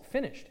walls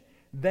finished,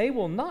 they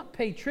will not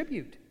pay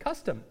tribute,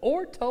 custom,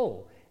 or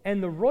toll,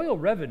 and the royal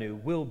revenue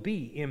will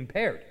be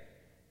impaired.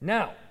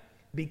 Now,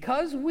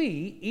 because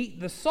we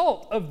eat the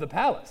salt of the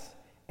palace,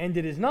 and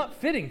it is not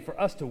fitting for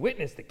us to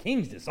witness the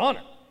king's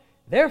dishonor,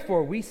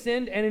 therefore we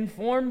send and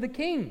inform the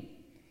king,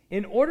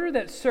 in order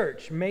that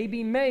search may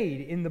be made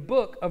in the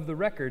book of the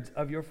records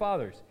of your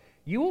fathers.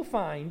 You will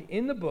find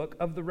in the book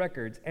of the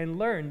records and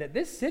learn that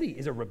this city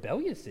is a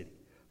rebellious city,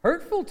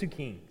 hurtful to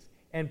kings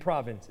and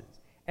provinces,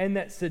 and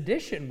that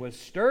sedition was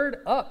stirred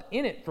up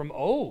in it from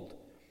old.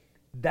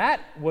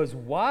 That was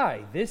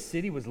why this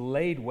city was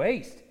laid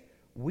waste.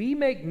 We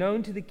make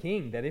known to the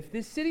king that if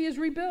this city is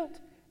rebuilt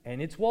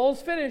and its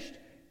walls finished,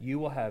 you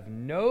will have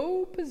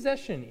no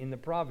possession in the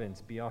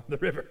province beyond the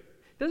river.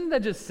 Doesn't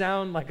that just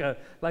sound like a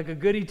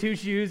goody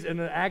two-shoes and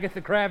an Agatha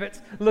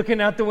Kravitz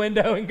looking out the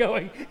window and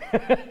going,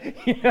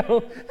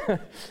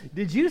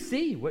 did you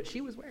see what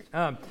she was wearing?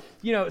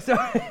 So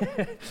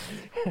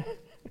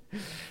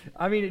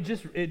I mean, it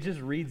just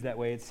reads that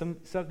way. It's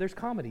there's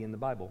comedy in the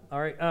Bible.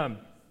 All right.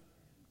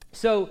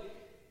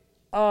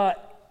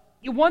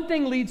 One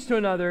thing leads to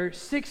another.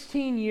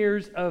 16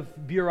 years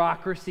of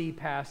bureaucracy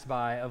pass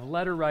by, of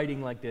letter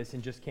writing like this,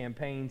 and just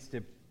campaigns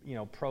to,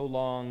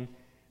 prolong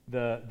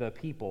the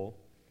people.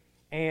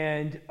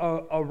 And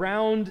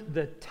around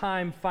the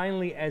time,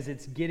 finally, as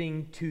it's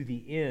getting to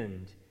the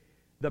end,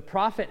 the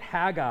prophet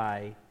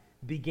Haggai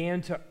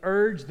began to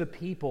urge the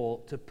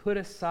people to put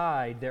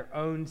aside their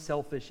own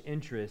selfish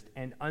interest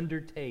and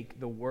undertake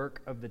the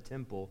work of the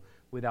temple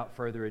without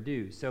further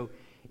ado. So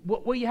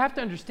what you have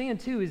to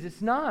understand, too, is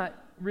it's not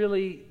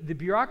really the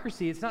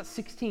bureaucracy. It's not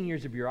 16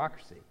 years of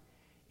bureaucracy.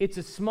 It's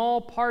a small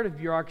part of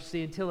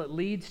bureaucracy until it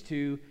leads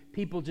to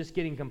people just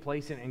getting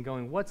complacent and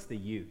going, what's the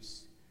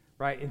use?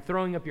 Right? And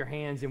throwing up your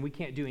hands, and we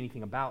can't do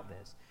anything about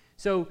this.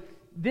 So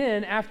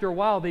then, after a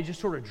while, they just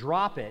sort of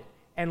drop it,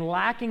 and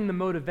lacking the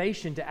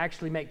motivation to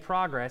actually make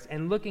progress,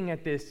 and looking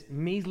at this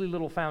measly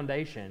little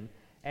foundation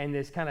and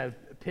this kind of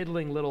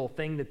piddling little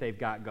thing that they've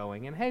got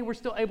going, and hey, we're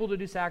still able to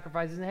do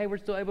sacrifices, and hey, we're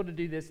still able to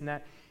do this and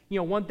that.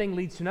 One thing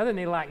leads to another, and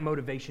they lack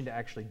motivation to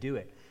actually do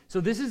it. So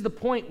this is the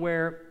point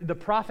where the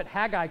prophet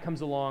Haggai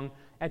comes along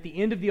at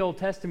the end of the Old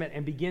Testament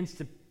and begins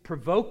to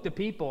provoke the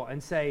people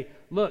and say,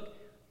 look,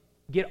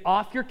 get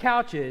off your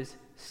couches,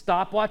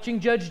 stop watching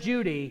Judge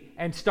Judy,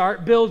 and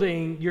start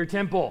building your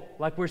temple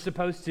like we're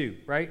supposed to,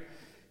 right?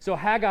 So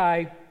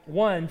Haggai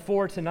 1,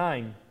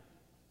 4-9.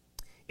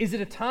 Is it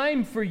a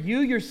time for you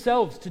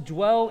yourselves to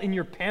dwell in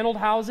your paneled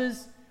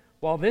houses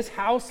while this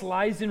house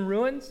lies in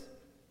ruins?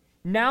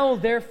 Now,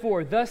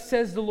 therefore, thus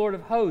says the Lord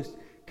of hosts,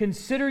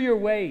 consider your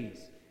ways.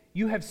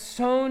 You have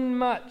sown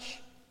much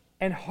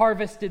and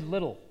harvested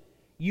little.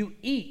 You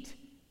eat,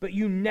 but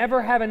you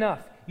never have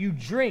enough. You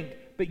drink,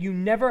 but you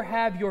never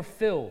have your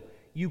fill.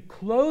 You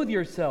clothe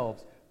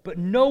yourselves, but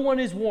no one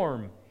is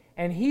warm.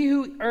 And he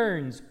who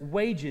earns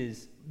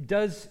wages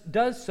does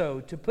so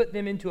to put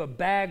them into a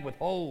bag with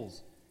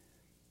holes.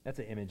 That's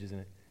an image, isn't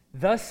it?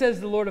 Thus says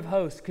the Lord of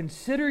hosts,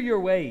 consider your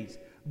ways.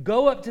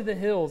 Go up to the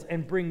hills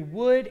and bring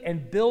wood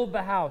and build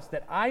the house,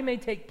 that I may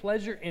take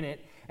pleasure in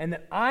it, and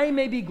that I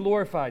may be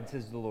glorified,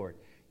 says the Lord.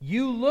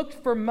 You looked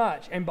for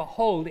much, and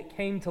behold, it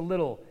came to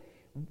little.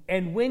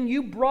 And when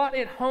you brought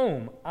it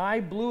home, I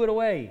blew it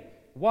away.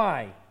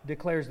 Why,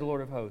 declares the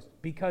Lord of hosts?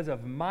 Because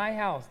of my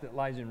house that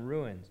lies in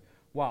ruins,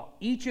 while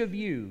each of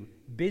you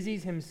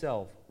busies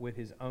himself with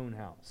his own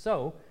house.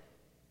 So,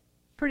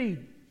 pretty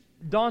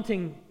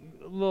daunting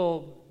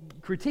little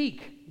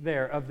critique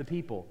there of the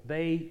people.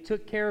 They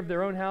took care of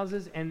their own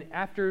houses, and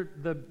after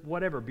the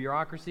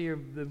bureaucracy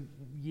of the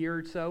year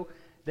or so,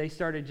 they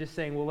started just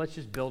saying, well, let's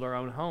just build our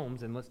own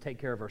homes and let's take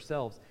care of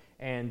ourselves.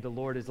 And the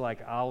Lord is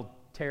like, I'll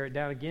tear it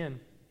down again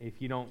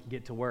if you don't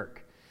get to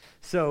work.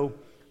 So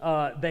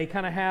they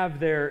kind of have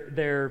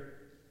their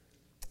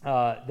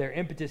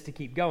impetus to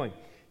keep going.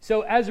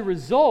 So as a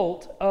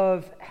result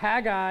of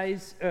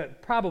Haggai's,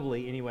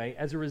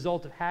 as a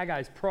result of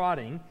Haggai's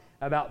prodding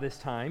about this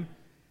time,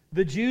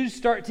 the Jews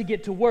start to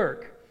get to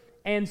work.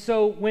 And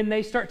so when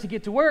they start to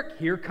get to work,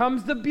 here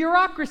comes the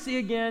bureaucracy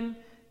again.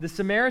 The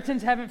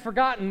Samaritans haven't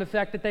forgotten the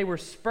fact that they were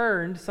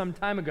spurned some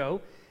time ago.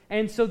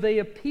 And so they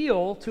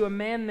appeal to a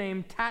man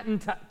named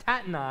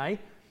Tattenai,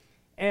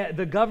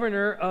 the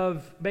governor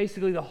of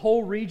basically the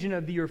whole region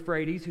of the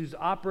Euphrates, who's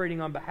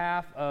operating on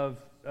behalf of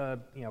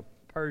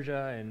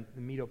Persia and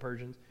the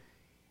Medo-Persians.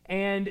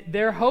 And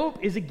their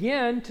hope is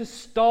again to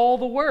stall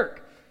the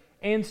work.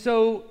 And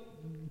so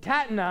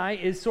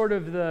Tattenai is sort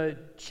of the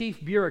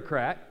chief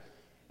bureaucrat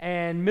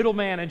and middle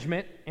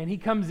management, and he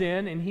comes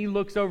in and he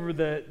looks over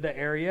the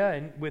area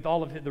and with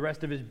all of the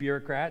rest of his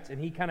bureaucrats, and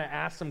he kind of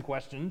asks some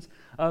questions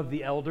of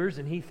the elders,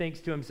 and he thinks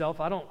to himself,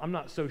 I'm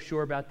not so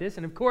sure about this.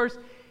 And of course,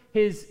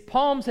 his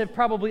palms have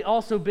probably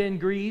also been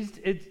greased,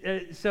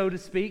 so to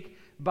speak,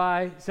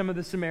 by some of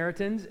the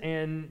Samaritans,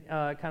 and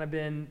kind of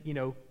been,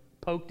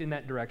 poked in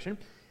that direction.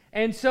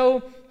 And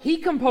so he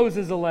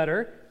composes a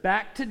letter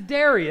back to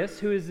Darius,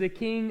 who is the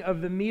king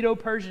of the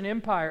Medo-Persian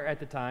Empire at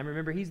the time.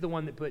 Remember, he's the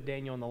one that put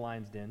Daniel in the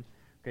lion's den.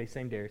 Okay,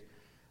 same Darius.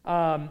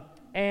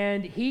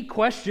 And he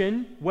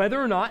questioned whether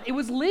or not it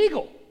was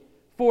legal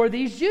for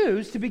these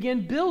Jews to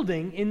begin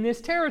building in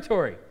this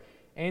territory.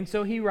 And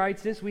so he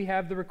writes this. We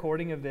have the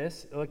recording of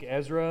this. Look,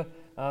 Ezra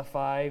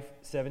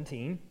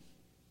 5:17.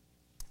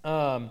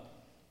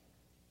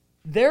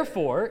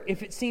 Therefore,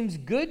 if it seems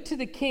good to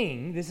the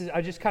king,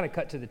 I just kind of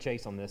cut to the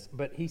chase on this,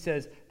 but he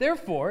says,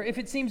 therefore, if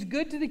it seems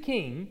good to the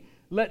king,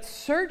 let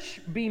search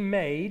be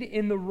made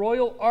in the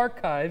royal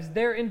archives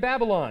there in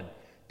Babylon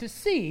to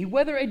see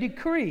whether a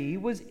decree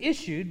was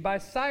issued by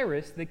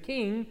Cyrus the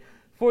king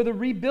for the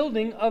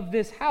rebuilding of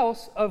this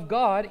house of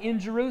God in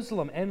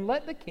Jerusalem, and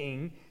let the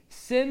king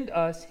send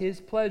us his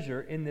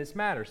pleasure in this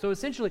matter. So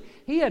essentially,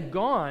 he had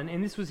gone,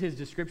 and this was his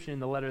description in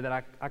the letter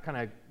that I kind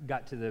of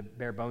got to the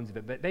bare bones of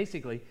it, but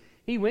basically,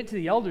 he went to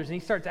the elders and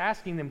he starts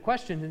asking them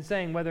questions and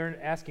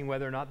asking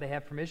whether or not they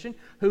have permission.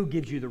 Who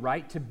gives you the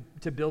right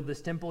to build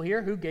this temple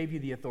here? Who gave you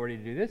the authority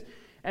to do this?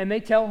 And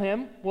they tell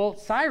him, well,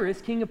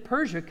 Cyrus, king of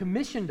Persia,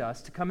 commissioned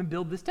us to come and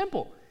build this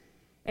temple.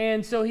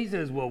 And so he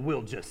says, well,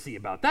 we'll just see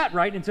about that,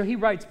 right? And so he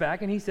writes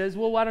back and he says,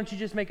 well, why don't you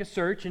just make a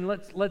search and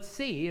let's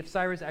see if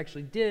Cyrus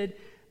actually did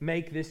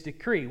make this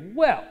decree.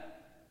 Well,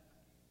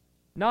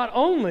 not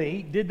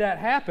only did that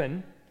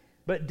happen,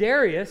 but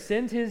Darius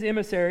sends his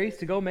emissaries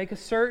to go make a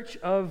search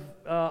of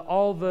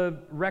all the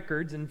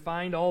records and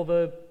find all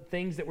the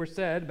things that were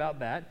said about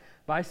that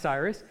by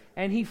Cyrus.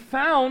 And he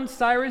found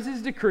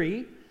Cyrus's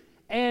decree,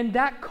 and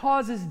that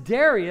causes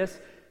Darius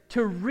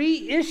to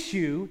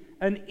reissue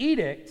an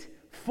edict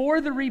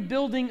for the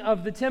rebuilding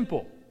of the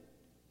temple.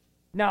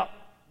 Now,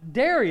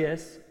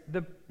 Darius,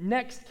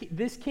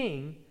 this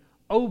king,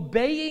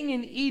 obeying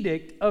an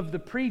edict of the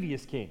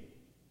previous king.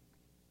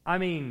 I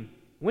mean,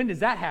 when does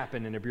that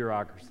happen in a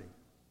bureaucracy?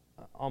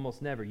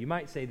 Almost never. You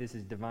might say this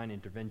is divine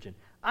intervention.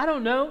 I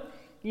don't know.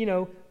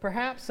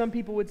 Perhaps some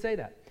people would say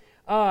that.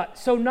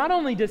 So not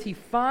only does he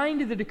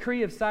find the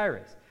decree of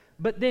Cyrus,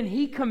 but then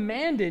he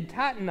commanded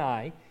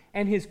Tattenai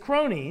and his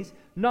cronies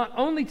not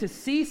only to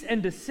cease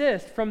and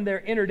desist from their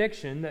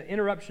interdiction, the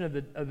interruption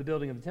of the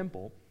building of the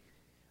temple,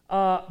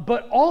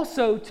 but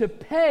also to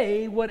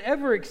pay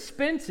whatever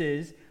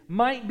expenses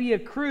might be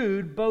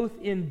accrued both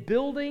in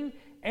building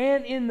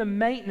and in the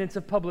maintenance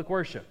of public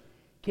worship.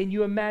 Can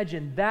you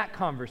imagine that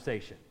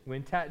conversation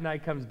when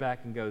Tattenai comes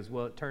back and goes,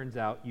 well, it turns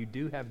out you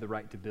do have the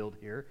right to build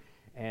here,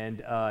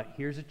 and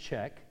here's a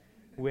check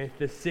with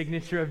the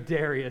signature of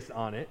Darius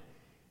on it,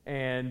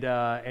 and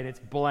it's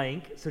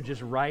blank, so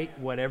just write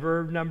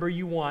whatever number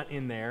you want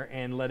in there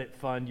and let it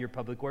fund your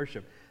public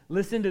worship.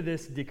 Listen to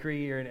this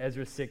decree here in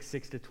Ezra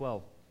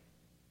 6:6-12.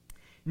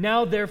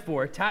 Now,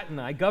 therefore,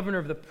 Tattenai, governor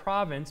of the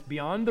province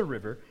beyond the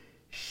river,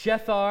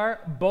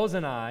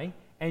 Shethar-Bozenai,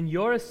 and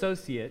your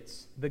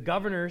associates, the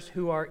governors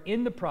who are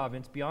in the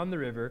province beyond the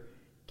river,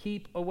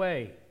 keep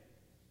away.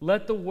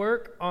 Let the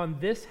work on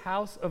this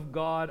house of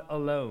God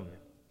alone.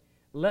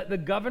 Let the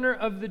governor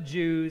of the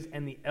Jews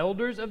and the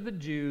elders of the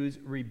Jews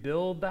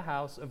rebuild the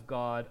house of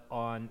God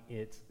on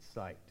its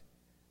site.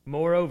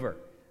 Moreover,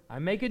 I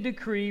make a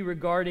decree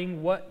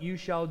regarding what you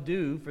shall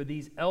do for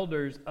these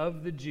elders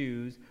of the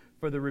Jews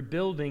for the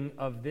rebuilding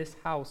of this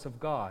house of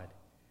God.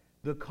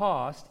 The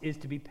cost is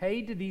to be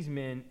paid to these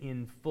men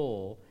in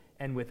full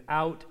and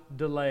without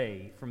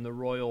delay from the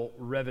royal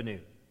revenue,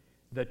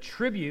 the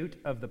tribute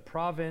of the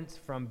province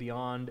from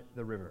beyond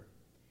the river.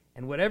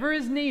 And whatever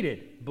is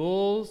needed,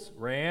 bulls,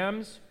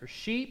 rams, or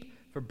sheep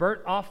for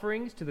burnt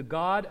offerings to the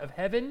God of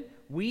heaven,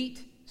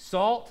 wheat,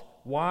 salt,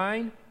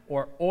 wine,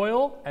 or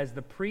oil, as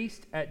the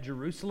priest at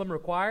Jerusalem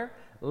require,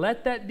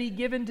 let that be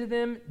given to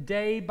them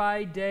day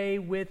by day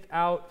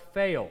without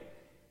fail,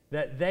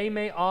 that they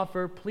may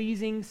offer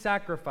pleasing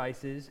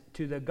sacrifices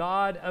to the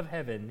God of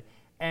heaven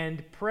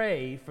and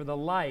pray for the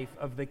life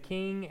of the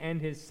king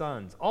and his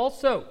sons.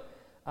 Also,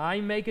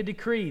 I make a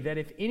decree that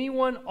if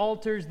anyone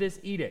alters this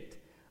edict,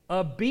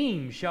 a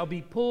beam shall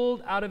be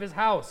pulled out of his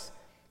house,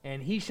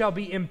 and he shall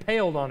be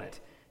impaled on it,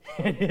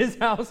 and his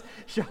house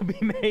shall be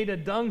made a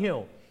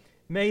dunghill.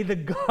 May the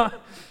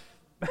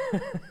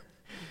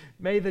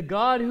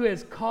God who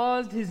has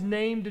caused his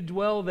name to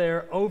dwell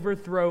there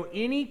overthrow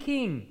any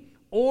king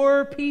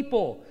or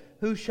people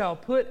who shall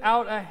put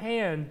out a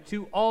hand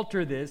to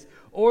alter this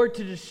or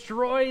to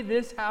destroy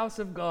this house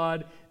of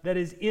God that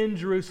is in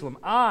Jerusalem.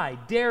 I,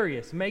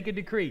 Darius, make a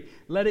decree.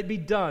 Let it be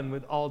done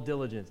with all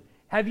diligence.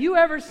 Have you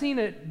ever seen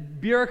a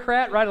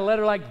bureaucrat write a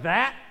letter like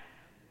that?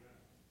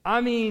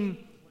 I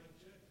mean,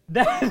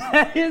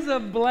 that is a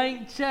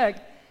blank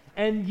check,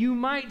 and you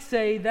might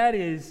say that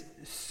is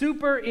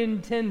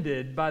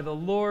superintended by the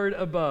Lord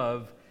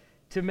above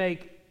to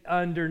make,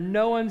 under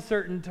no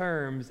uncertain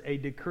terms, a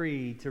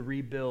decree to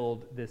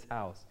rebuild this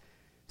house.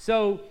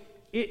 So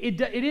it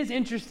is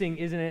interesting,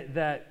 isn't it,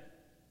 that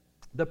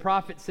the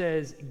prophet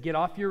says, get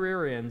off your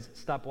rear ends,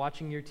 stop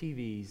watching your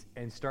TVs,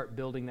 and start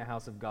building the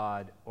house of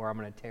God, or I'm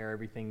going to tear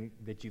everything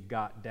that you've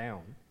got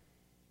down.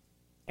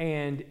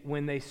 And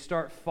when they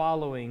start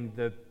following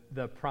the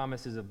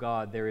promises of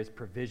God, there is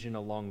provision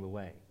along the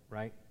way,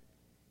 right?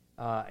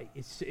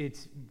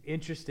 It's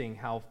interesting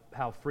how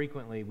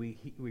frequently we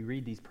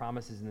read these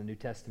promises in the New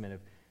Testament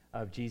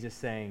of Jesus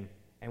saying,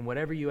 and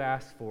whatever you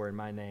ask for in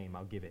my name,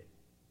 I'll give it.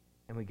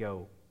 And we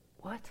go,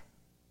 what?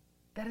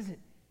 That isn't,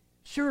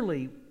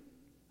 surely.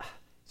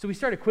 So we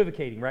start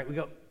equivocating, right? We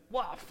go,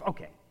 well,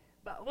 okay.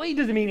 Well, he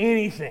doesn't mean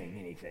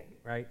anything,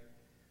 right?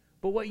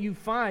 But what you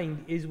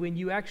find is when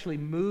you actually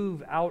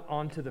move out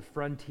onto the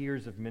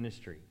frontiers of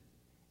ministry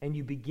and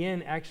you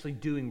begin actually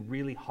doing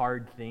really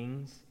hard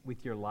things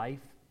with your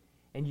life,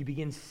 and you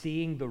begin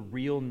seeing the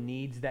real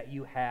needs that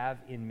you have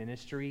in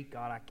ministry,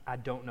 God, I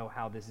don't know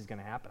how this is going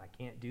to happen. I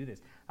can't do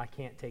this. I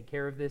can't take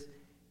care of this.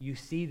 you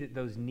see that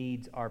those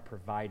needs are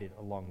provided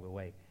along the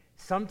way.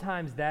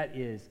 Sometimes that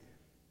is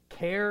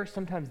care,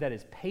 sometimes that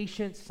is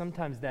patience,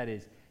 sometimes that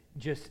is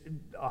just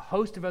a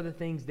host of other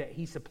things that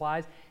he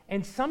supplies.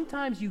 And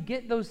sometimes you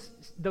get those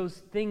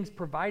things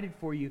provided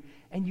for you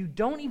and you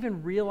don't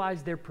even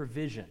realize their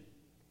provision.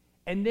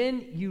 And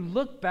then you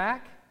look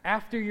back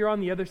after you're on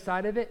the other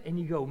side of it and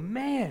you go,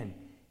 man,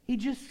 he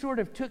just sort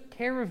of took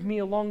care of me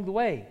along the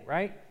way,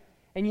 right?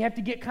 And you have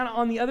to get kind of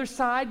on the other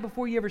side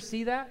before you ever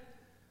see that.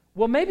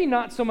 Well, maybe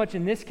not so much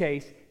in this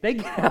case. They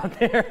get out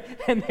there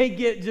and they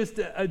get just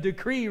a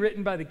decree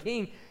written by the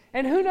king.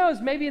 And who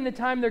knows, maybe in the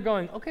time they're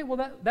going, okay,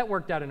 well, that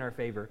worked out in our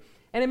favor.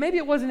 And maybe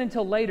it wasn't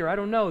until later, I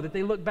don't know, that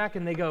they look back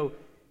and they go,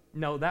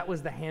 no, that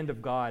was the hand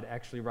of God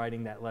actually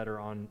writing that letter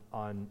on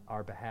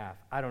our behalf.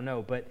 I don't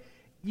know, but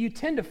you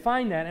tend to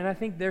find that, and I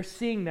think they're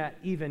seeing that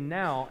even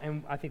now,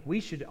 and I think we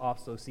should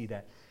also see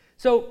that.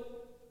 So,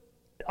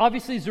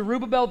 obviously,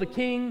 Zerubbabel the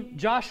king,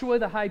 Joshua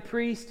the high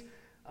priest,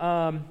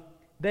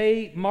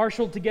 they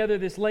marshaled together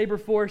this labor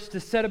force to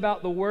set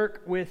about the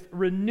work with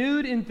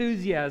renewed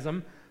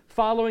enthusiasm,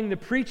 following the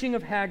preaching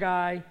of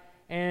Haggai,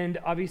 and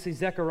obviously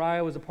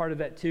Zechariah was a part of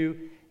that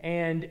too,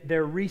 and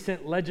their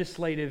recent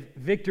legislative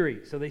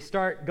victory. So they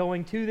start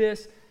going to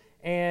this,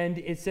 and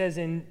it says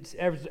in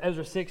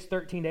Ezra 6,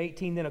 13 to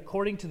 18, then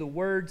according to the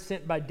word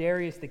sent by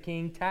Darius the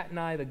king,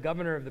 Tatnai, the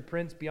governor of the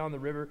prince beyond the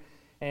river,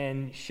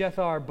 and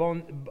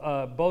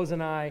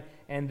Shethar-Bozenai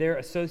and their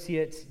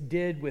associates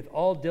did with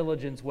all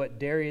diligence what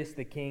Darius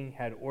the king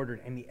had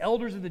ordered. And the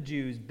elders of the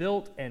Jews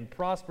built and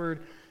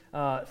prospered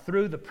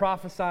through the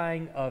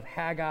prophesying of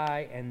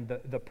Haggai and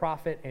the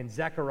prophet and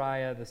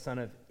Zechariah the son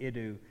of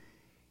Iddu.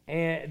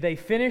 And they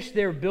finished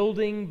their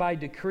building by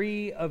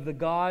decree of the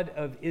God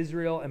of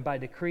Israel and by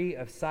decree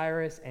of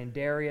Cyrus and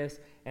Darius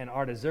and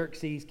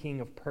Artaxerxes, king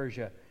of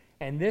Persia.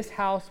 And this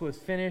house was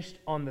finished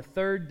on the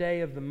 3rd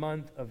day of the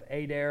month of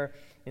Adar,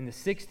 in the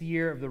 6th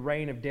year of the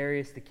reign of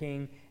Darius the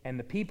king. And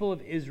the people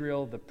of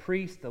Israel, the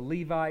priests, the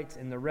Levites,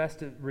 and the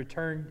rest of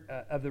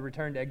the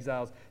returned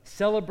exiles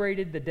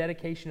celebrated the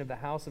dedication of the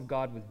house of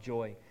God with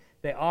joy.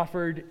 They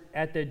offered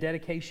at the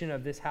dedication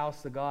of this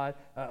house of God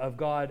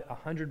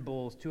 100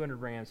 bulls, 200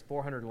 rams,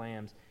 400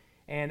 lambs,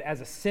 and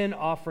as a sin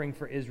offering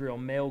for Israel,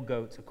 male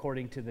goats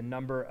according to the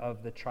number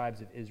of the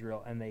tribes of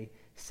Israel. And they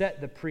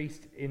set the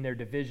priests in their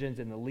divisions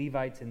and the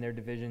Levites in their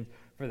divisions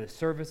for the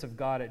service of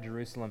God at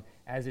Jerusalem,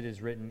 as it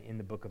is written in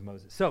the book of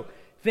Moses. So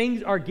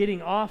things are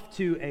getting off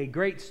to a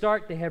great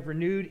start. They have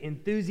renewed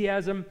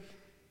enthusiasm,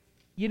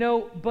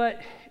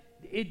 but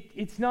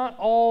it's not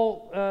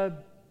all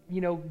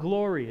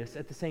glorious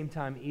at the same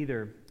time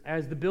either.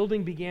 As the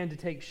building began to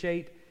take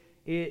shape,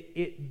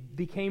 it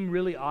became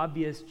really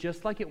obvious,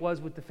 just like it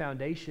was with the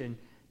foundation,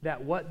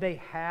 that what they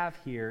have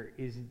here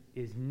is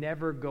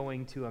never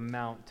going to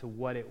amount to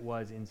what it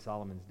was in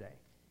Solomon's day.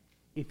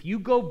 If you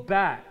go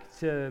back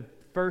to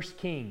 1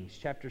 Kings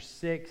chapter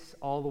 6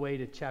 all the way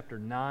to chapter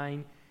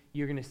 9,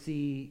 you're going to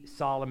see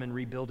Solomon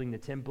rebuilding the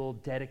temple,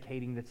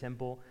 dedicating the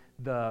temple,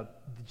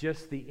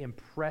 just the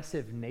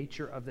impressive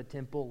nature of the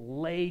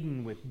temple,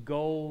 laden with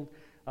gold,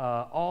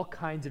 all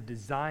kinds of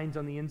designs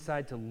on the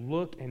inside to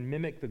look and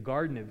mimic the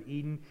Garden of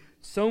Eden.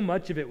 So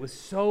much of it was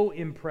so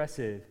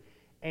impressive.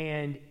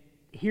 And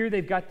here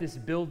they've got this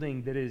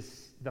building that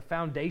the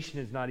foundation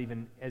is not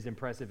even as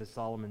impressive as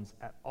Solomon's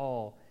at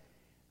all.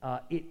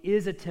 It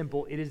is a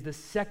temple. It is the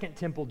second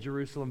temple,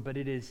 Jerusalem, but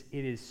it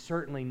is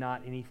certainly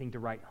not anything to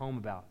write home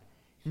about.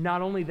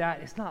 Not only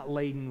that, it's not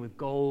laden with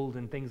gold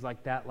and things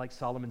like that like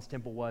Solomon's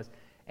temple was.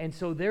 And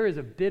so there is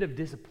a bit of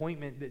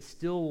disappointment that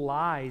still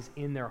lies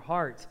in their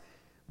hearts.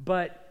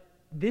 But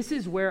this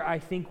is where I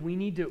think we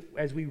need to,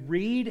 as we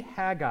read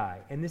Haggai,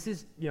 and this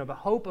is, the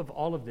hope of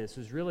all of this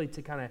is really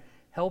to kind of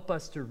help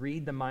us to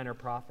read the minor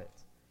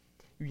prophets.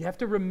 You have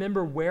to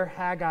remember where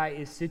Haggai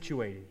is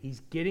situated.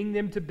 He's getting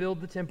them to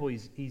build the temple.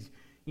 He's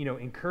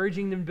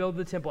encouraging them to build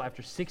the temple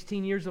after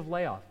 16 years of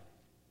layoff.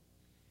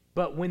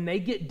 But when they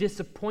get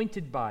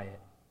disappointed by it,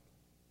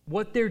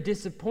 what they're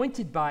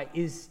disappointed by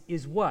is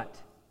what?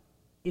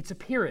 Its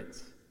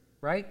appearance,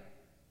 right?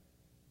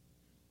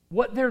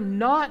 What they're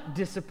not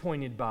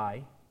disappointed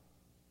by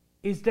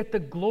is that the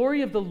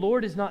glory of the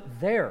Lord is not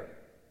there.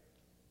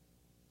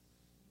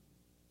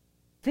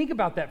 Think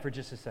about that for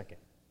just a second.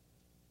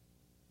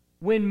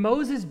 When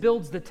Moses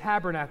builds the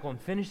tabernacle and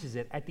finishes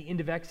it at the end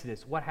of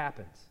Exodus, what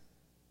happens?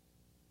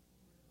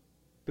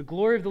 The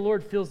glory of the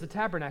Lord fills the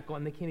tabernacle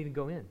and they can't even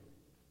go in.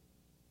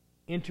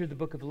 Enter the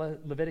book of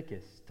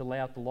Leviticus to lay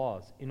out the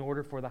laws in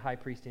order for the high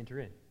priest to enter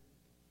in.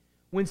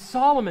 When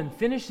Solomon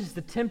finishes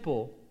the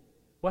temple,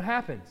 what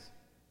happens?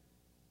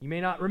 You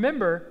may not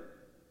remember,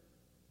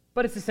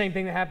 but it's the same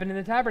thing that happened in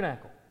the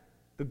tabernacle.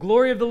 The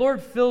glory of the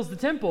Lord fills the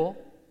temple,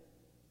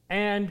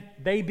 and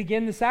they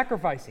begin the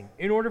sacrificing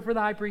in order for the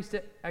high priest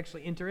to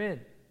actually enter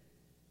in.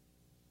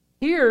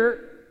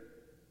 Here,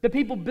 the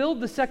people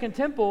build the second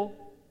temple,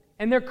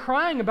 and they're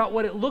crying about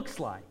what it looks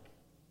like.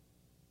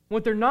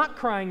 What they're not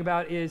crying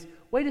about is,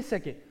 wait a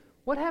second,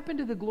 what happened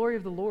to the glory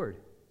of the Lord?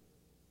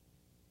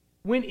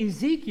 When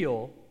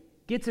Ezekiel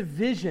gets a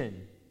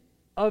vision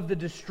of the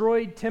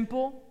destroyed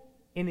temple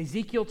in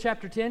Ezekiel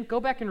chapter 10, go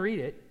back and read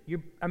it.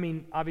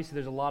 Obviously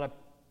there's a lot of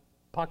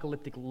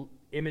apocalyptic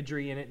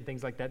imagery in it and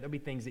things like that. There'll be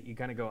things that you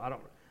kind of go, I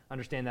don't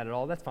understand that at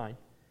all. That's fine.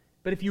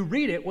 But if you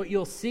read it, what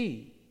you'll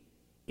see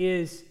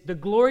is the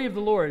glory of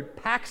the Lord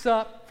packs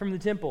up from the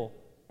temple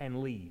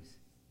and leaves.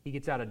 He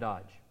gets out of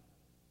Dodge.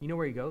 You know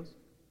where he goes?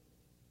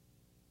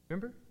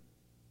 Remember?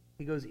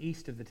 He goes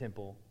east of the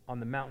temple, on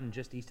the mountain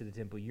just east of the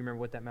temple. You remember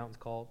what that mountain's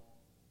called?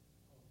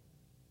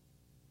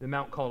 The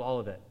mount called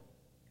Olivet.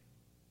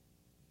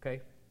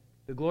 Okay?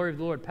 The glory of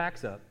the Lord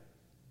packs up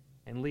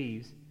and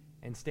leaves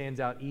and stands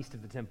out east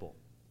of the temple.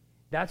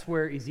 That's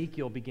where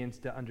Ezekiel begins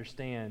to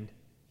understand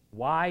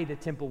why the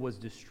temple was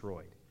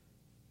destroyed,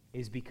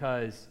 is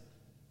because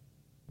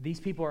these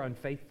people are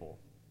unfaithful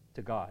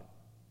to God.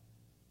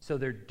 So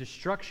their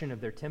destruction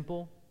of their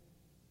temple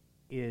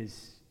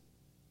is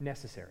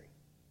necessary,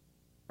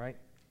 right?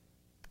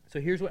 So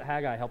here's what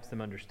Haggai helps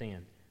them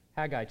understand.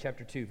 Haggai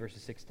chapter 2,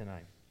 verses 6 to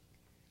 9.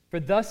 For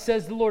thus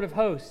says the Lord of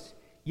hosts,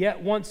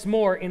 yet once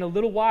more in a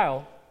little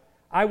while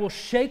I will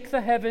shake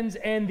the heavens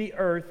and the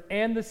earth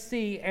and the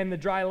sea and the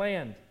dry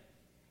land,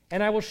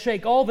 and I will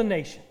shake all the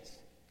nations,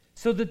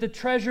 so that the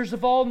treasures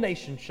of all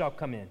nations shall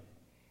come in.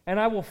 And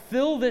I will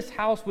fill this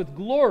house with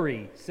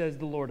glory, says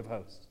the Lord of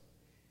hosts.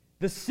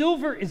 The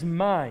silver is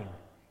mine,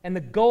 and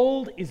the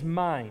gold is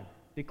mine,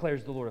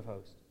 declares the Lord of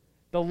hosts.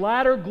 The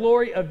latter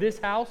glory of this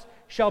house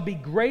shall be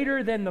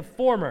greater than the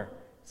former,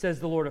 says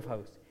the Lord of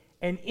hosts.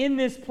 And in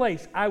this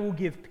place I will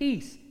give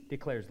peace,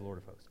 declares the Lord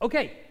of hosts.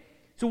 Okay,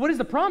 so what is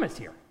the promise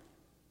here?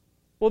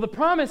 Well, the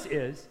promise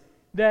is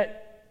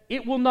that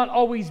it will not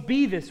always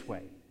be this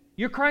way.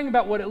 You're crying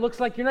about what it looks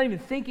like. You're not even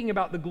thinking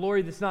about the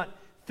glory that's not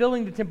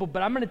filling the temple.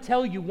 But I'm going to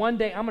tell you one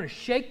day I'm going to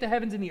shake the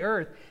heavens and the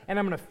earth, and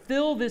I'm going to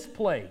fill this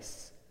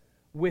place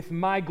with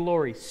my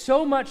glory.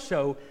 So much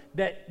so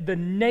that the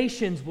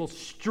nations will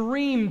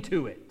stream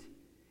to it.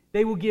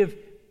 They will give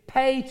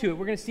pay to it.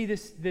 We're going to see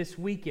this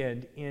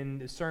weekend in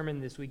the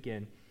sermon this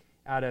weekend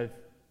out of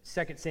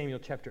 2 Samuel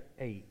chapter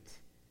 8.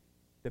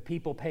 The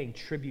people paying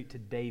tribute to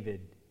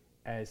David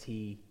as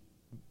he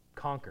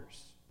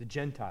conquers. The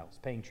Gentiles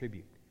paying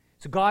tribute.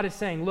 So God is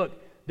saying, look,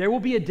 there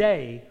will be a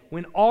day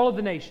when all of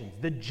the nations,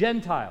 the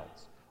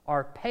Gentiles,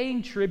 are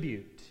paying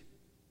tribute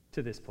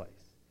to this place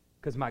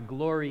because my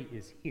glory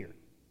is here,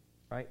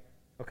 right?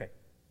 Okay,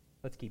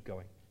 let's keep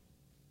going.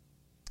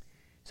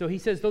 So he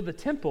says, though the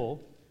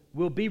temple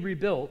will be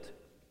rebuilt,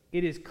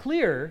 it is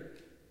clear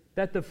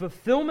that the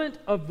fulfillment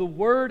of the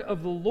word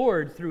of the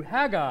Lord through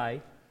Haggai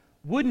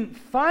wouldn't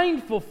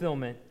find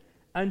fulfillment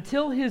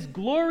until his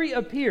glory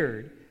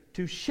appeared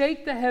to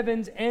shake the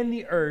heavens and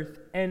the earth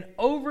and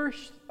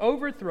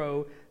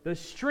overthrow the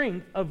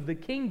strength of the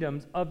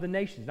kingdoms of the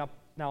nations.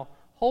 Now,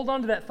 hold on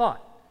to that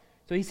thought.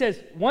 So he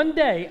says, one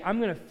day I'm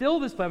going to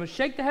fill this place. I'm going to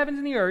shake the heavens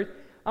and the earth.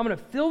 I'm going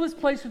to fill this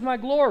place with my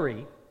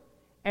glory,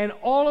 and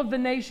all of the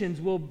nations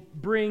will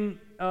bring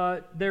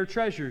their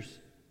treasures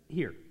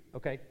here.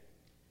 Okay?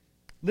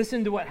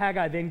 Listen to what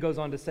Haggai then goes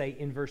on to say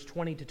in verse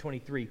 20 to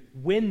 23,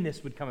 when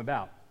this would come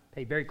about.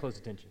 Pay very close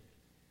attention.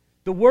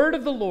 The word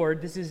of the Lord,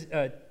 this is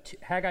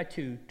Haggai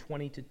 2,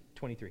 20 to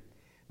 23.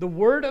 The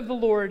word of the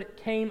Lord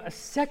came a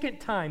second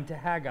time to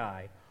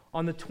Haggai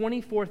on the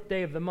 24th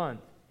day of the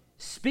month.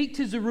 Speak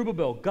to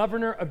Zerubbabel,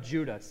 governor of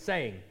Judah,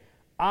 saying,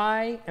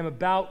 I am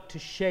about to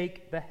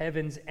shake the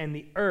heavens and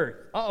the earth.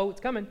 It's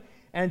coming.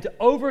 And to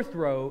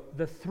overthrow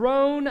the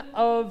throne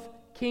of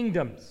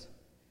kingdoms.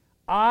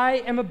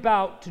 I am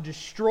about to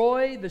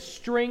destroy the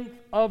strength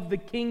of the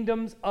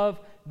kingdoms of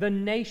the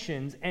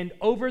nations and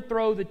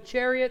overthrow the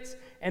chariots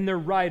and their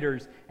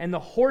riders, and the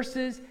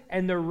horses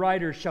and their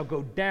riders shall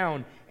go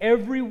down,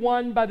 every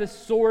one by the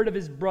sword of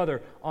his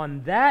brother.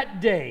 On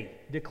that day,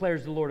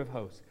 declares the Lord of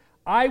hosts,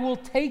 I will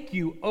take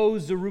you, O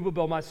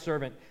Zerubbabel, my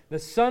servant, the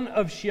son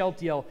of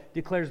Shealtiel,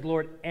 declares the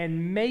Lord,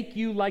 and make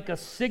you like a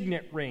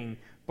signet ring,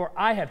 for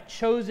I have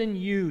chosen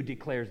you,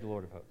 declares the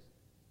Lord of hosts.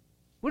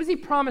 What is he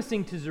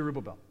promising to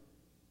Zerubbabel?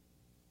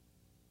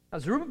 Now,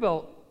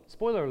 Zerubbabel,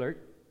 spoiler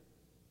alert,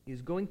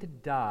 is going to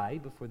die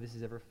before this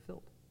is ever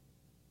fulfilled.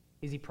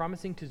 Is he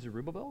promising to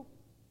Zerubbabel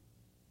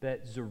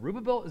that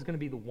Zerubbabel is going to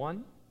be the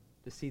one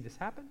to see this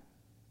happen?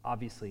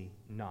 Obviously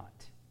not.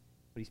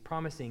 What he's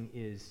promising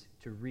is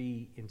to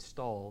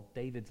reinstall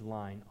David's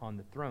line on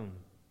the throne.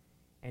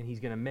 And he's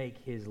going to make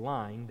his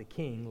line, the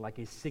king, like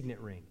a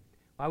signet ring.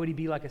 Why would he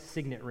be like a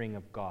signet ring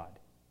of God?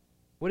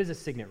 What is a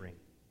signet ring?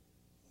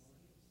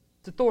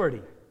 It's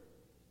authority.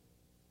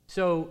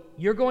 So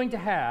you're going to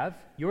have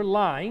your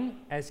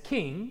line as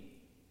king.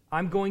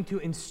 I'm going to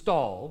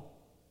install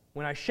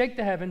when I shake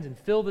the heavens and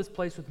fill this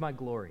place with my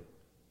glory.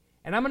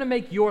 And I'm going to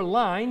make your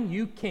line,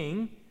 you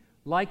king,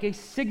 like a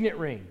signet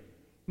ring,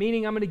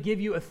 meaning I'm going to give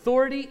you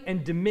authority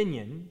and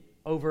dominion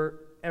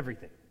over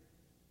everything.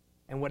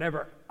 And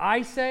whatever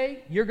I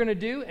say, you're going to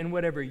do, and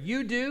whatever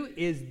you do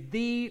is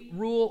the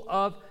rule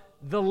of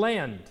the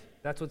land.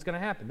 That's what's going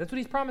to happen. That's what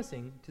he's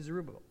promising to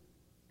Zerubbabel.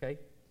 Okay?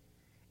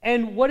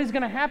 And what is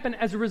going to happen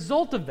as a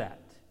result of that?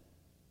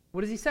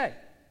 What does he say?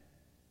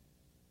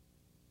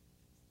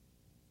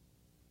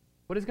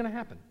 What is going to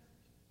happen?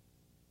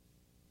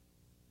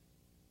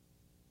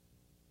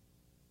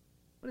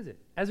 What is it?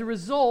 As a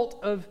result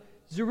of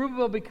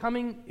Zerubbabel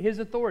becoming his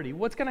authority,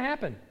 what's going to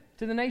happen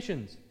to the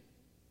nations?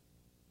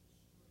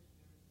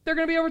 They're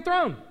going to be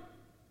overthrown.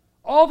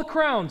 All the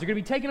crowns are going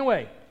to be taken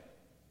away,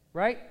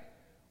 right?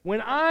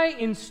 When I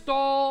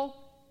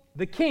install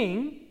the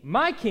king,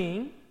 my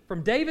king,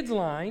 from David's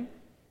line,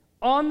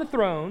 on the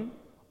throne,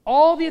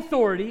 all the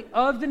authority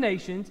of the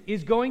nations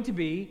is going to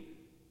be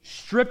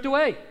stripped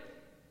away.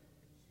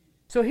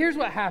 So here's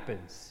what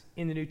happens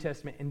in the New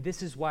Testament, and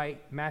this is why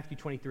Matthew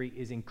 23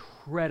 is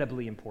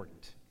incredibly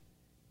important.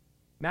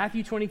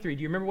 Matthew 23,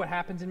 do you remember what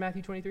happens in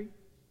Matthew 23?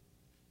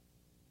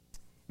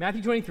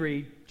 Matthew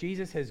 23,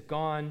 Jesus has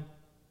gone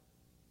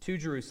to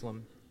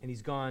Jerusalem, and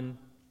he's gone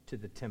to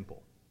the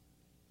temple.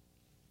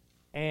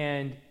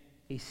 And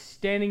he's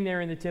standing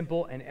there in the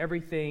temple, and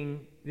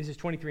everything, this is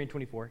 23 and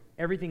 24,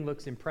 everything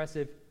looks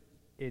impressive.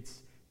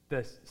 It's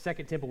the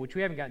second temple, which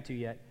we haven't gotten to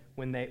yet,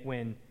 when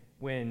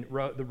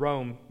the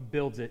Rome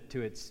builds it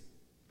to its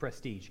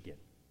prestige again.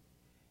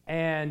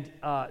 And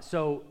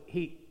so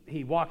he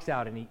walks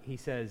out, and he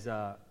says,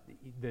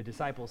 the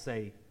disciples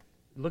say,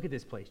 look at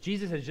this place.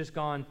 Jesus has just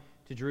gone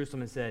to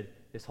Jerusalem and said,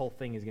 this whole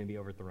thing is going to be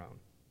overthrown.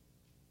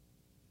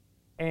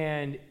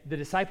 And the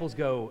disciples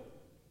go,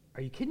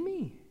 are you kidding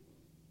me?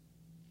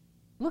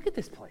 Look at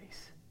this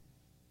place.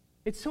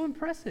 It's so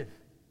impressive.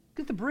 Look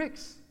at the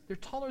bricks. They're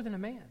taller than a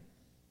man.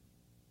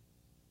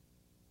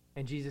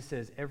 And Jesus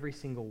says every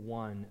single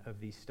one of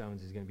these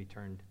stones is going to be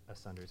turned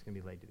asunder. It's going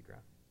to be laid to the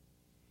ground.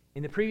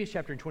 In the previous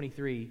chapter in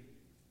 23,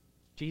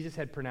 Jesus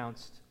had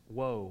pronounced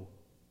woe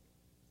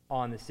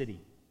on the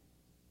city.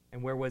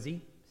 And where was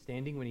he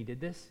standing when he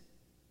did this?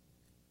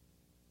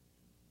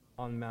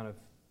 On the Mount of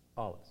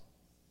Olives.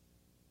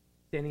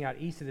 Standing out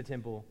east of the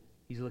temple,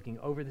 he's looking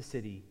over the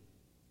city,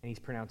 and he's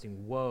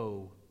pronouncing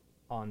woe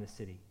on the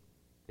city.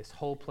 This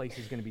whole place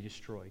is going to be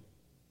destroyed.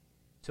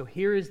 So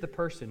here is the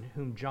person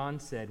whom John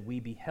said,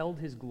 we beheld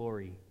his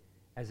glory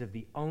as of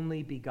the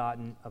only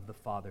begotten of the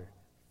Father,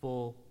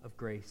 full of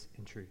grace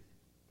and truth.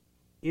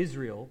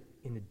 Israel,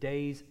 in the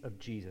days of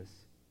Jesus,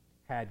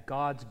 had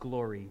God's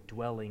glory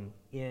dwelling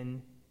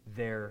in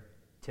their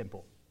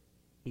temple.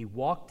 He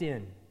walked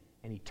in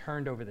and he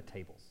turned over the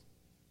tables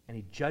and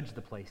he judged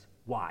the place.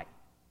 Why?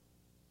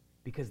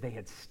 Because they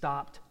had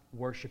stopped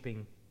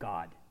worshiping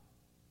God.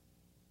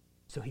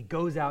 So he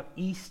goes out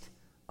east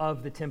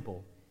of the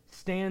temple,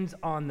 stands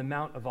on the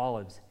Mount of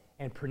Olives,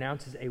 and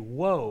pronounces a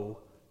woe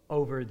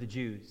over the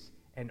Jews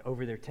and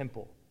over their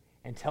temple,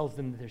 and tells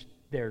them that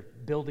their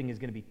building is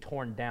going to be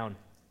torn down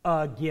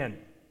again,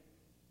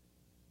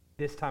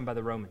 this time by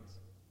the Romans,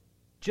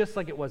 just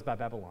like it was by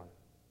Babylon.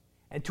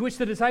 And to which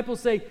the disciples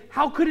say,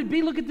 how could it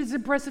be? Look at this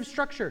impressive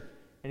structure.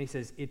 And he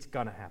says, it's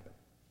going to happen.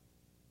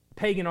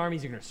 Pagan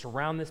armies are going to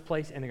surround this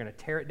place, and they're going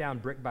to tear it down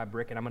brick by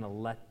brick, and I'm going to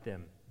let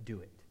them do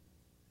it.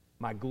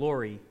 My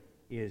glory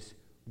is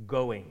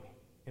going,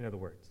 in other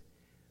words.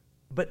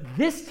 But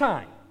this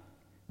time,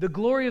 the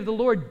glory of the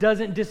Lord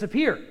doesn't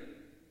disappear.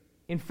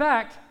 In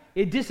fact,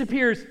 it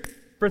disappears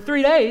for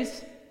 3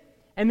 days,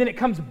 and then it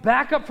comes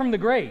back up from the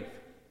grave.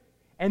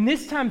 And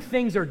this time,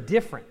 things are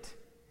different.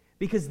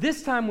 Because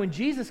this time, when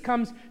Jesus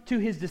comes to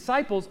his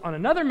disciples on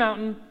another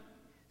mountain,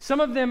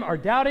 some of them are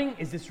doubting,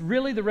 is this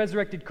really the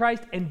resurrected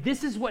Christ? And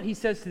this is what he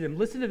says to them.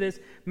 Listen to this,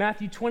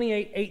 Matthew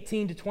 28,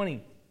 18 to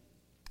 20.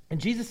 And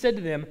Jesus said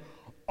to them,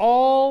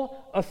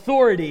 all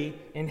authority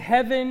in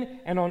heaven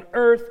and on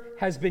earth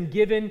has been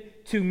given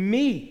to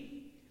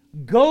me.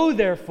 Go,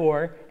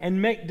 therefore,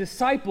 and make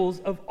disciples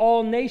of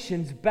all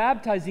nations,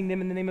 baptizing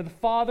them in the name of the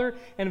Father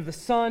and of the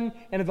Son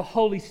and of the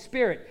Holy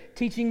Spirit,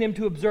 teaching them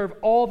to observe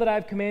all that I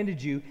have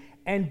commanded you.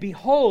 And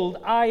behold,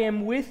 I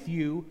am with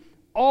you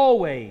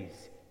always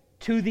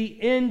to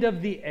the end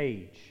of the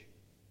age.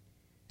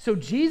 So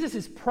Jesus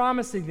is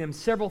promising them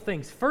several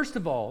things. First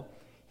of all,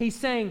 he's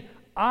saying,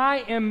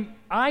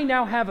 I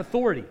now have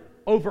authority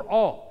over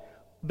all.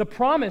 The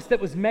promise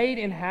that was made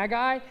in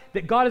Haggai,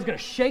 that God is going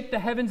to shake the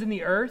heavens and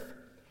the earth,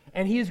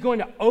 and he is going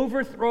to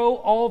overthrow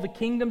all the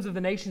kingdoms of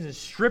the nations and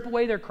strip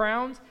away their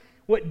crowns.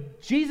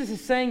 What Jesus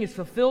is saying is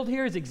fulfilled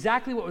here is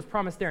exactly what was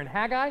promised there in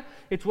Haggai.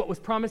 It's what was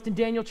promised in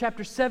Daniel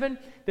chapter 7,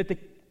 that the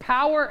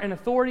power and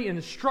authority and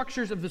the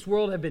structures of this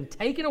world have been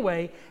taken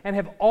away and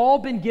have all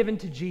been given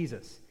to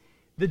Jesus.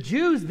 The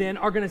Jews then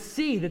are going to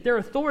see that their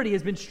authority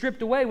has been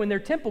stripped away when their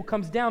temple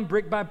comes down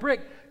brick by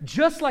brick,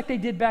 just like they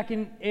did back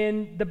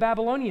in the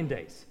Babylonian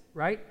days,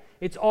 right?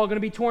 It's all going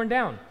to be torn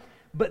down.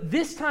 But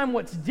this time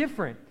what's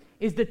different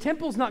is the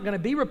temple's not going to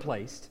be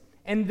replaced,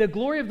 and the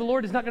glory of the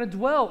Lord is not going to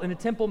dwell in a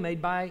temple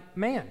made by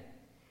man.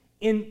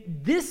 In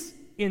this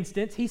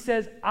instance, he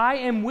says, I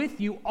am with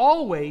you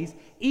always,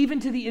 even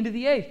to the end of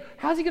the age.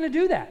 How's he going to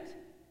do that?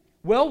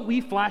 Well, we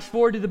flash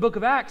forward to the book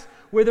of Acts,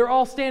 where they're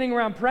all standing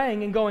around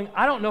praying and going,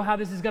 I don't know how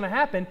this is going to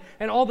happen.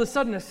 And all of a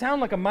sudden, a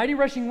sound like a mighty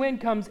rushing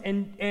wind comes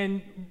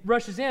and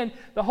rushes in.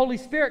 The Holy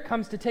Spirit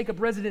comes to take up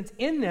residence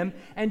in them,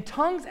 and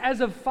tongues as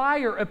of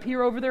fire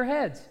appear over their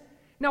heads.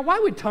 Now, why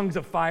would tongues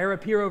of fire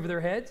appear over their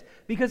heads?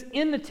 Because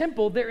in the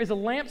temple, there is a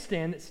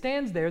lampstand that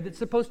stands there that's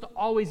supposed to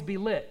always be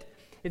lit.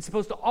 It's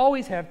supposed to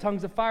always have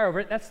tongues of fire over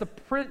it. That's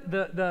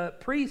the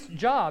priest's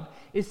job,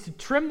 is to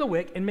trim the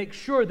wick and make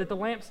sure that the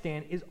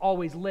lampstand is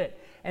always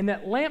lit. And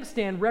that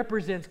lampstand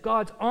represents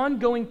God's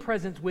ongoing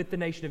presence with the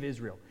nation of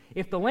Israel.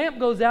 If the lamp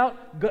goes out,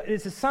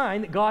 it's a sign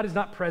that God is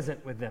not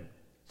present with them.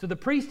 So the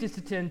priest is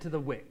to tend to the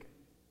wick.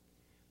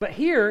 But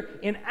here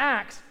in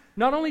Acts,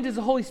 not only does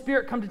the Holy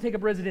Spirit come to take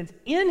up residence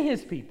in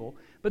his people,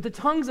 but the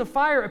tongues of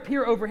fire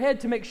appear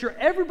overhead to make sure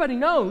everybody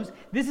knows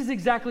this is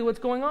exactly what's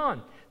going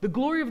on. The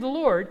glory of the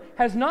Lord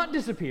has not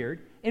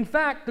disappeared. In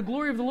fact, the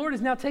glory of the Lord is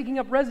now taking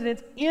up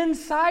residence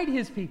inside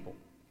his people.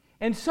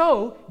 And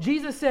so,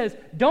 Jesus says,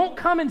 don't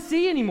come and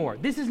see anymore.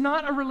 This is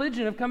not a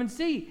religion of come and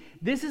see.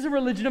 This is a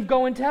religion of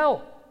go and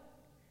tell.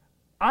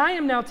 I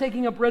am now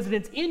taking up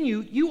residence in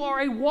you. You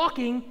are a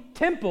walking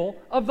temple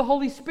of the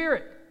Holy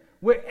Spirit.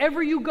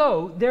 Wherever you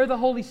go, there the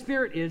Holy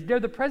Spirit is. There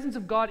the presence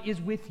of God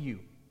is with you.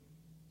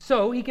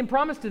 So, he can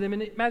promise to them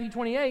in Matthew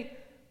 28,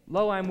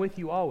 lo, I am with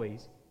you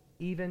always,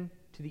 even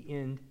to the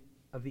end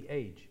of the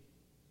age.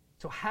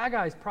 So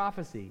Haggai's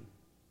prophecy,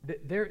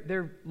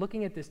 they're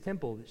looking at this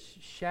temple, this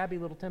shabby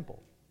little temple,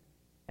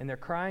 and they're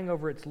crying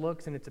over its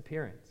looks and its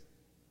appearance.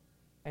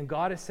 And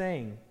God is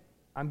saying,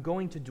 I'm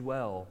going to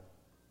dwell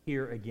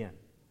here again.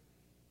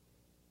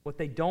 What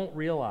they don't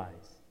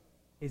realize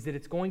is that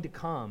it's going to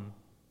come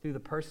through the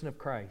person of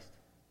Christ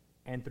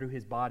and through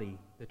his body,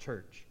 the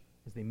church,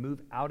 as they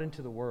move out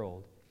into the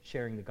world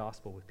sharing the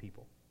gospel with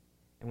people.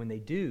 And when they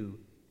do,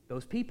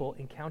 those people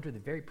encounter the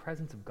very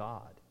presence of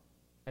God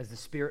as the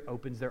Spirit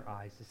opens their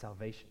eyes to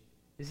salvation.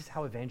 This is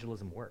how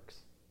evangelism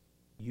works.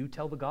 You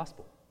tell the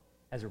gospel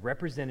as a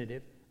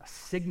representative, a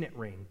signet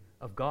ring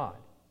of God.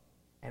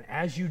 And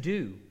as you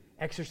do,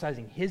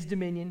 exercising his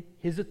dominion,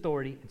 his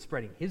authority, and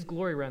spreading his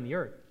glory around the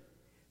earth,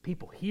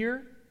 people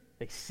hear,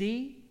 they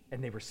see,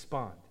 and they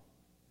respond.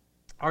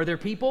 Are there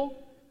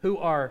people who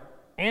are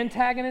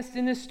antagonists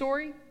in this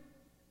story,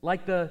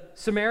 like the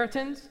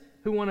Samaritans,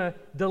 who want to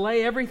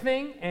delay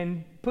everything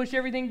and push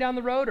everything down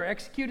the road or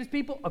execute his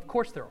people? Of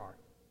course there are.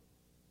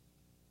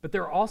 But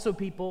there are also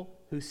people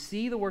who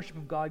see the worship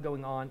of God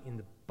going on in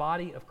the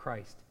body of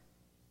Christ,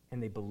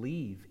 and they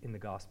believe in the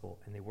gospel,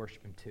 and they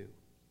worship him too.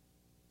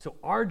 So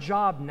our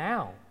job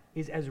now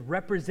is, as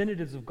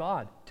representatives of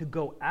God, to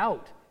go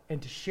out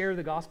and to share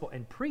the gospel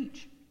and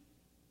preach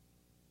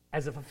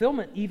as a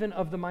fulfillment even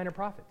of the minor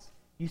prophets.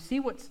 You see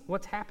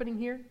what's happening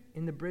here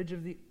in the bridge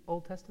of the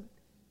Old Testament?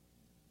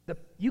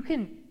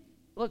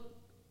 Look,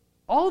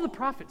 all the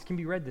prophets can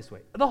be read this way.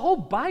 The whole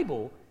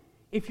Bible,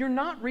 if you're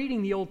not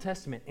reading the Old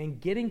Testament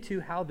and getting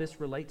to how this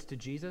relates to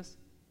Jesus,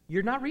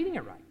 you're not reading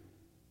it right.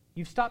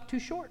 You've stopped too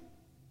short.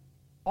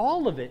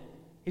 All of it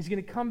is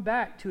going to come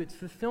back to its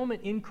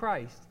fulfillment in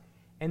Christ,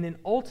 and then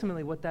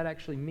ultimately what that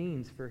actually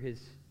means for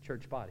his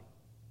church body.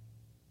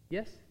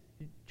 Yes?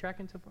 You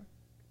tracking so far?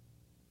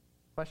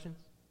 Questions?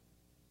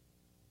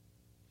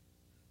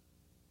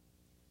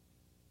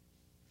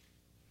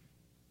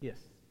 Yes.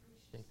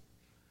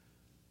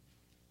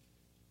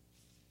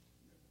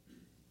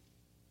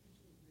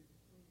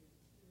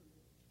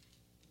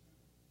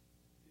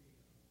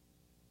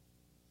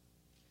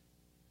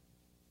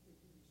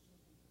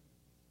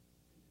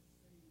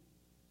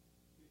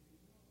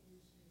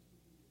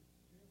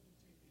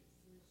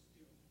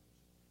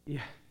 Yeah.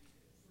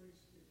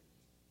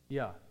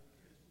 Yeah.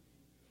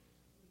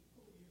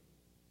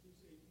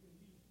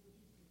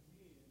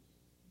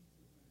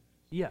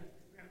 Yeah.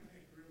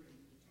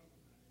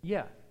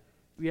 Yeah.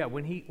 Yeah.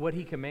 What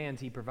he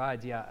commands, he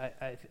provides. Yeah.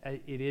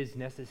 It is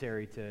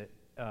necessary to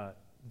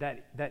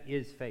that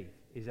is faith.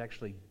 Is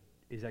actually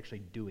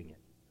doing it,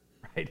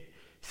 right?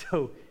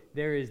 So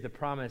there is the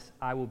promise,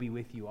 I will be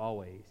with you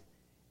always,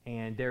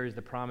 and there is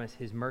the promise,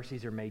 his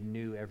mercies are made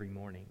new every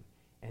morning.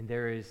 And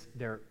there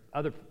are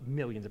other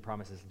millions of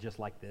promises just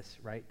like this,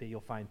 right, that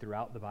you'll find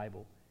throughout the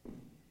Bible.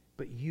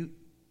 But you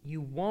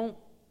won't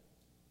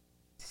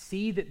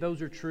see that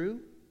those are true.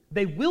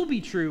 They will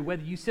be true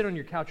whether you sit on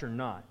your couch or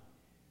not.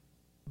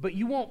 But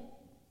you won't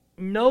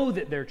know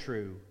that they're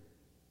true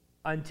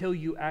until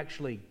you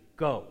actually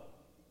go,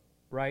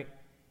 right?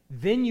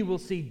 Then you will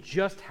see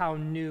just how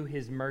new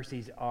his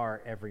mercies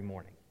are every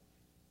morning,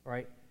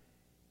 right?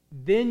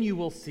 Then you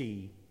will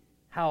see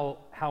how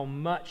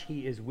much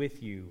he is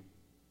with you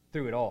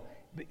through it all.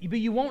 But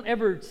you won't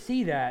ever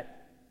see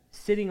that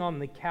sitting on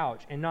the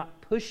couch and not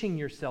pushing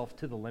yourself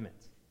to the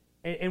limits.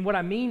 And what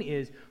I mean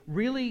is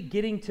really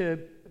getting to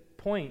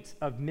points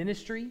of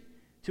ministry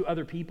to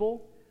other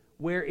people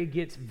where it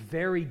gets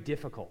very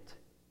difficult,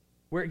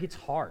 where it gets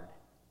hard,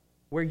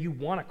 where you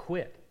want to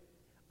quit.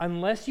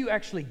 Unless you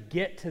actually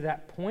get to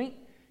that point,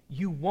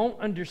 you won't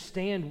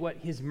understand what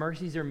his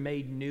mercies are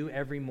made new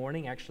every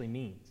morning actually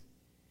means.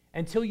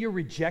 Until you're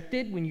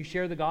rejected when you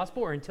share the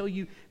gospel, or until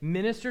you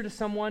minister to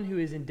someone who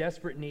is in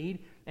desperate need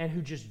and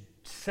who just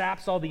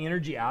saps all the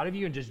energy out of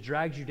you and just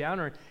drags you down,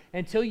 or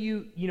until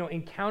you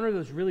encounter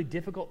those really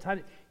difficult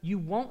times, you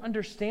won't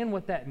understand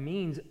what that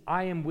means,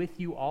 I am with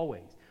you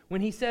always. When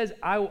he says,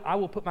 I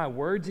will put my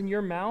words in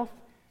your mouth,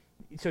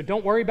 so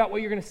don't worry about what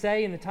you're going to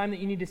say in the time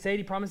that you need to say it.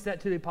 He promised that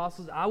to the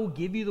apostles. I will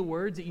give you the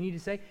words that you need to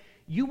say.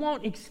 You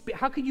won't.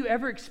 How could you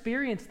ever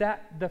experience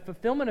that, the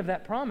fulfillment of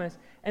that promise,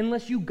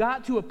 unless you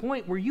got to a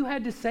point where you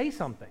had to say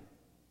something,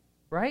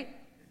 right?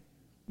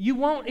 You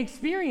won't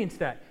experience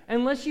that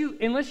unless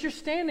you're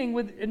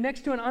standing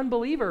next to an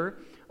unbeliever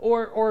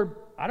or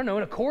I don't know,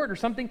 in a court or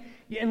something.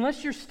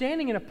 Unless you're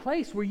standing in a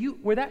place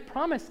where that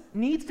promise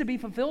needs to be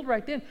fulfilled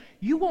right then,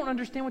 you won't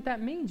understand what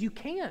that means. You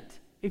can't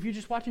if you're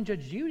just watching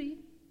Judge Judy.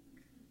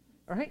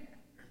 All right?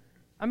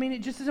 I mean, it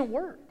just doesn't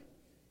work.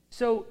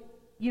 So,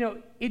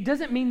 it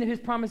doesn't mean that his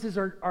promises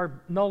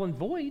are null and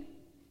void.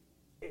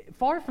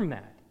 Far from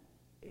that.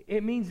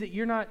 It means that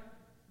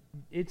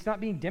it's not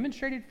being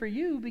demonstrated for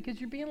you because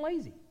you're being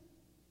lazy.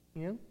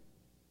 I'm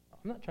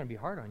not trying to be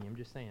hard on you. I'm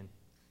just saying.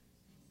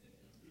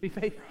 Be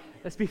faithful.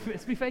 Let's be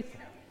faithful.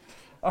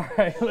 All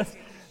right,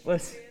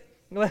 let's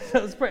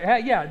pray.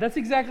 Hey, yeah, that's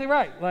exactly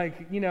right.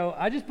 Like,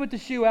 I just put the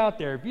shoe out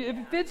there. If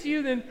it fits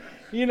you, then,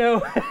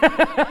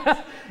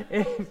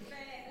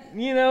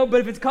 but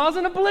if it's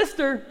causing a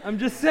blister, I'm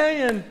just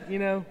saying,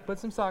 put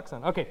some socks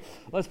on. Okay,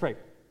 let's pray.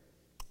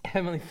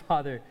 Heavenly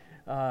Father,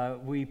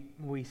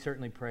 we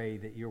certainly pray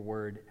that your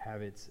word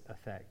have its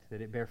effect, that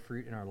it bear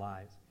fruit in our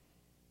lives,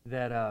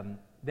 that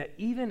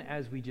even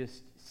as we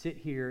just sit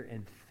here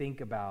and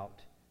think about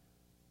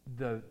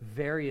the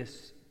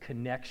various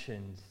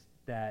connections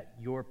that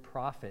your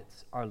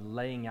prophets are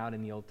laying out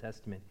in the Old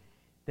Testament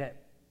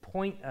that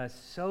point us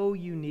so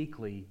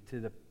uniquely to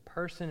the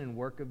person and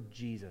work of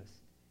Jesus,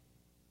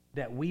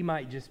 that we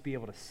might just be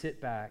able to sit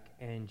back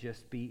and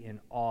just be in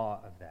awe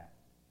of that.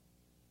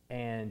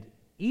 And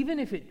even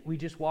if we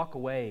just walk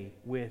away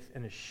with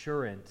an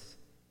assurance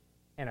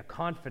and a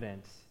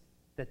confidence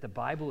that the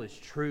Bible is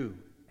true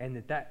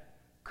and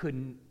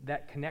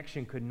that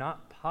connection could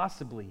not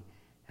possibly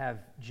have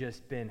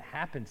just been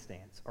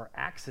happenstance or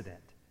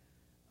accident,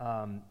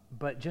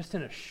 but just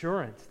an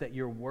assurance that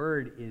your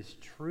word is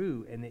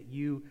true and that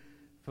you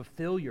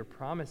fulfill your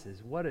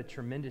promises. What a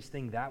tremendous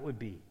thing that would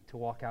be to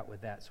walk out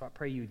with that. So I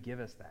pray you would give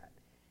us that.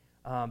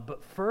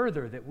 But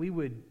further, that we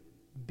would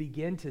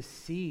begin to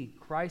see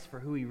Christ for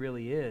who he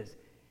really is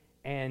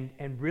and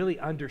really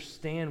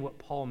understand what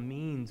Paul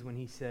means when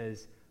he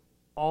says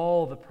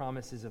all the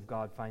promises of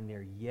God find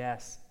their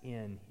yes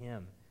in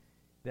him,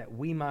 that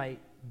we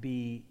might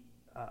be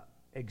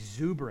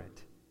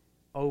exuberant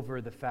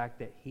over the fact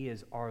that he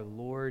is our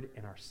Lord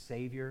and our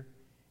Savior,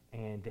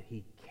 and that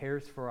he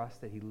cares for us,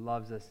 that he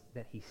loves us,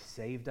 that he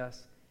saved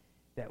us,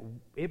 that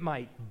it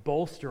might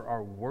bolster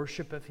our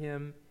worship of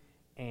him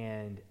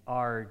and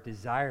our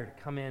desire to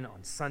come in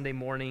on Sunday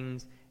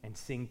mornings and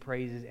sing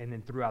praises, and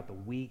then throughout the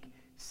week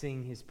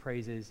sing his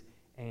praises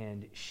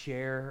and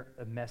share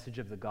a message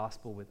of the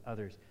gospel with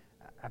others.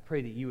 I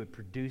pray that you would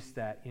produce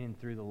that in and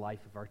through the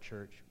life of our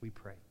church, we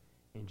pray.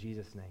 In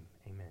Jesus' name,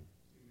 amen.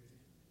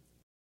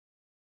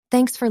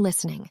 Thanks for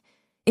listening.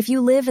 If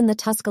you live in the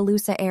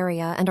Tuscaloosa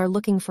area and are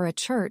looking for a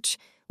church,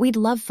 we'd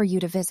love for you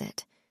to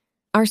visit.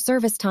 Our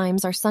service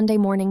times are Sunday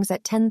mornings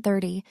at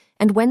 10:30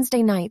 and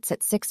Wednesday nights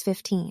at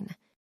 6:15.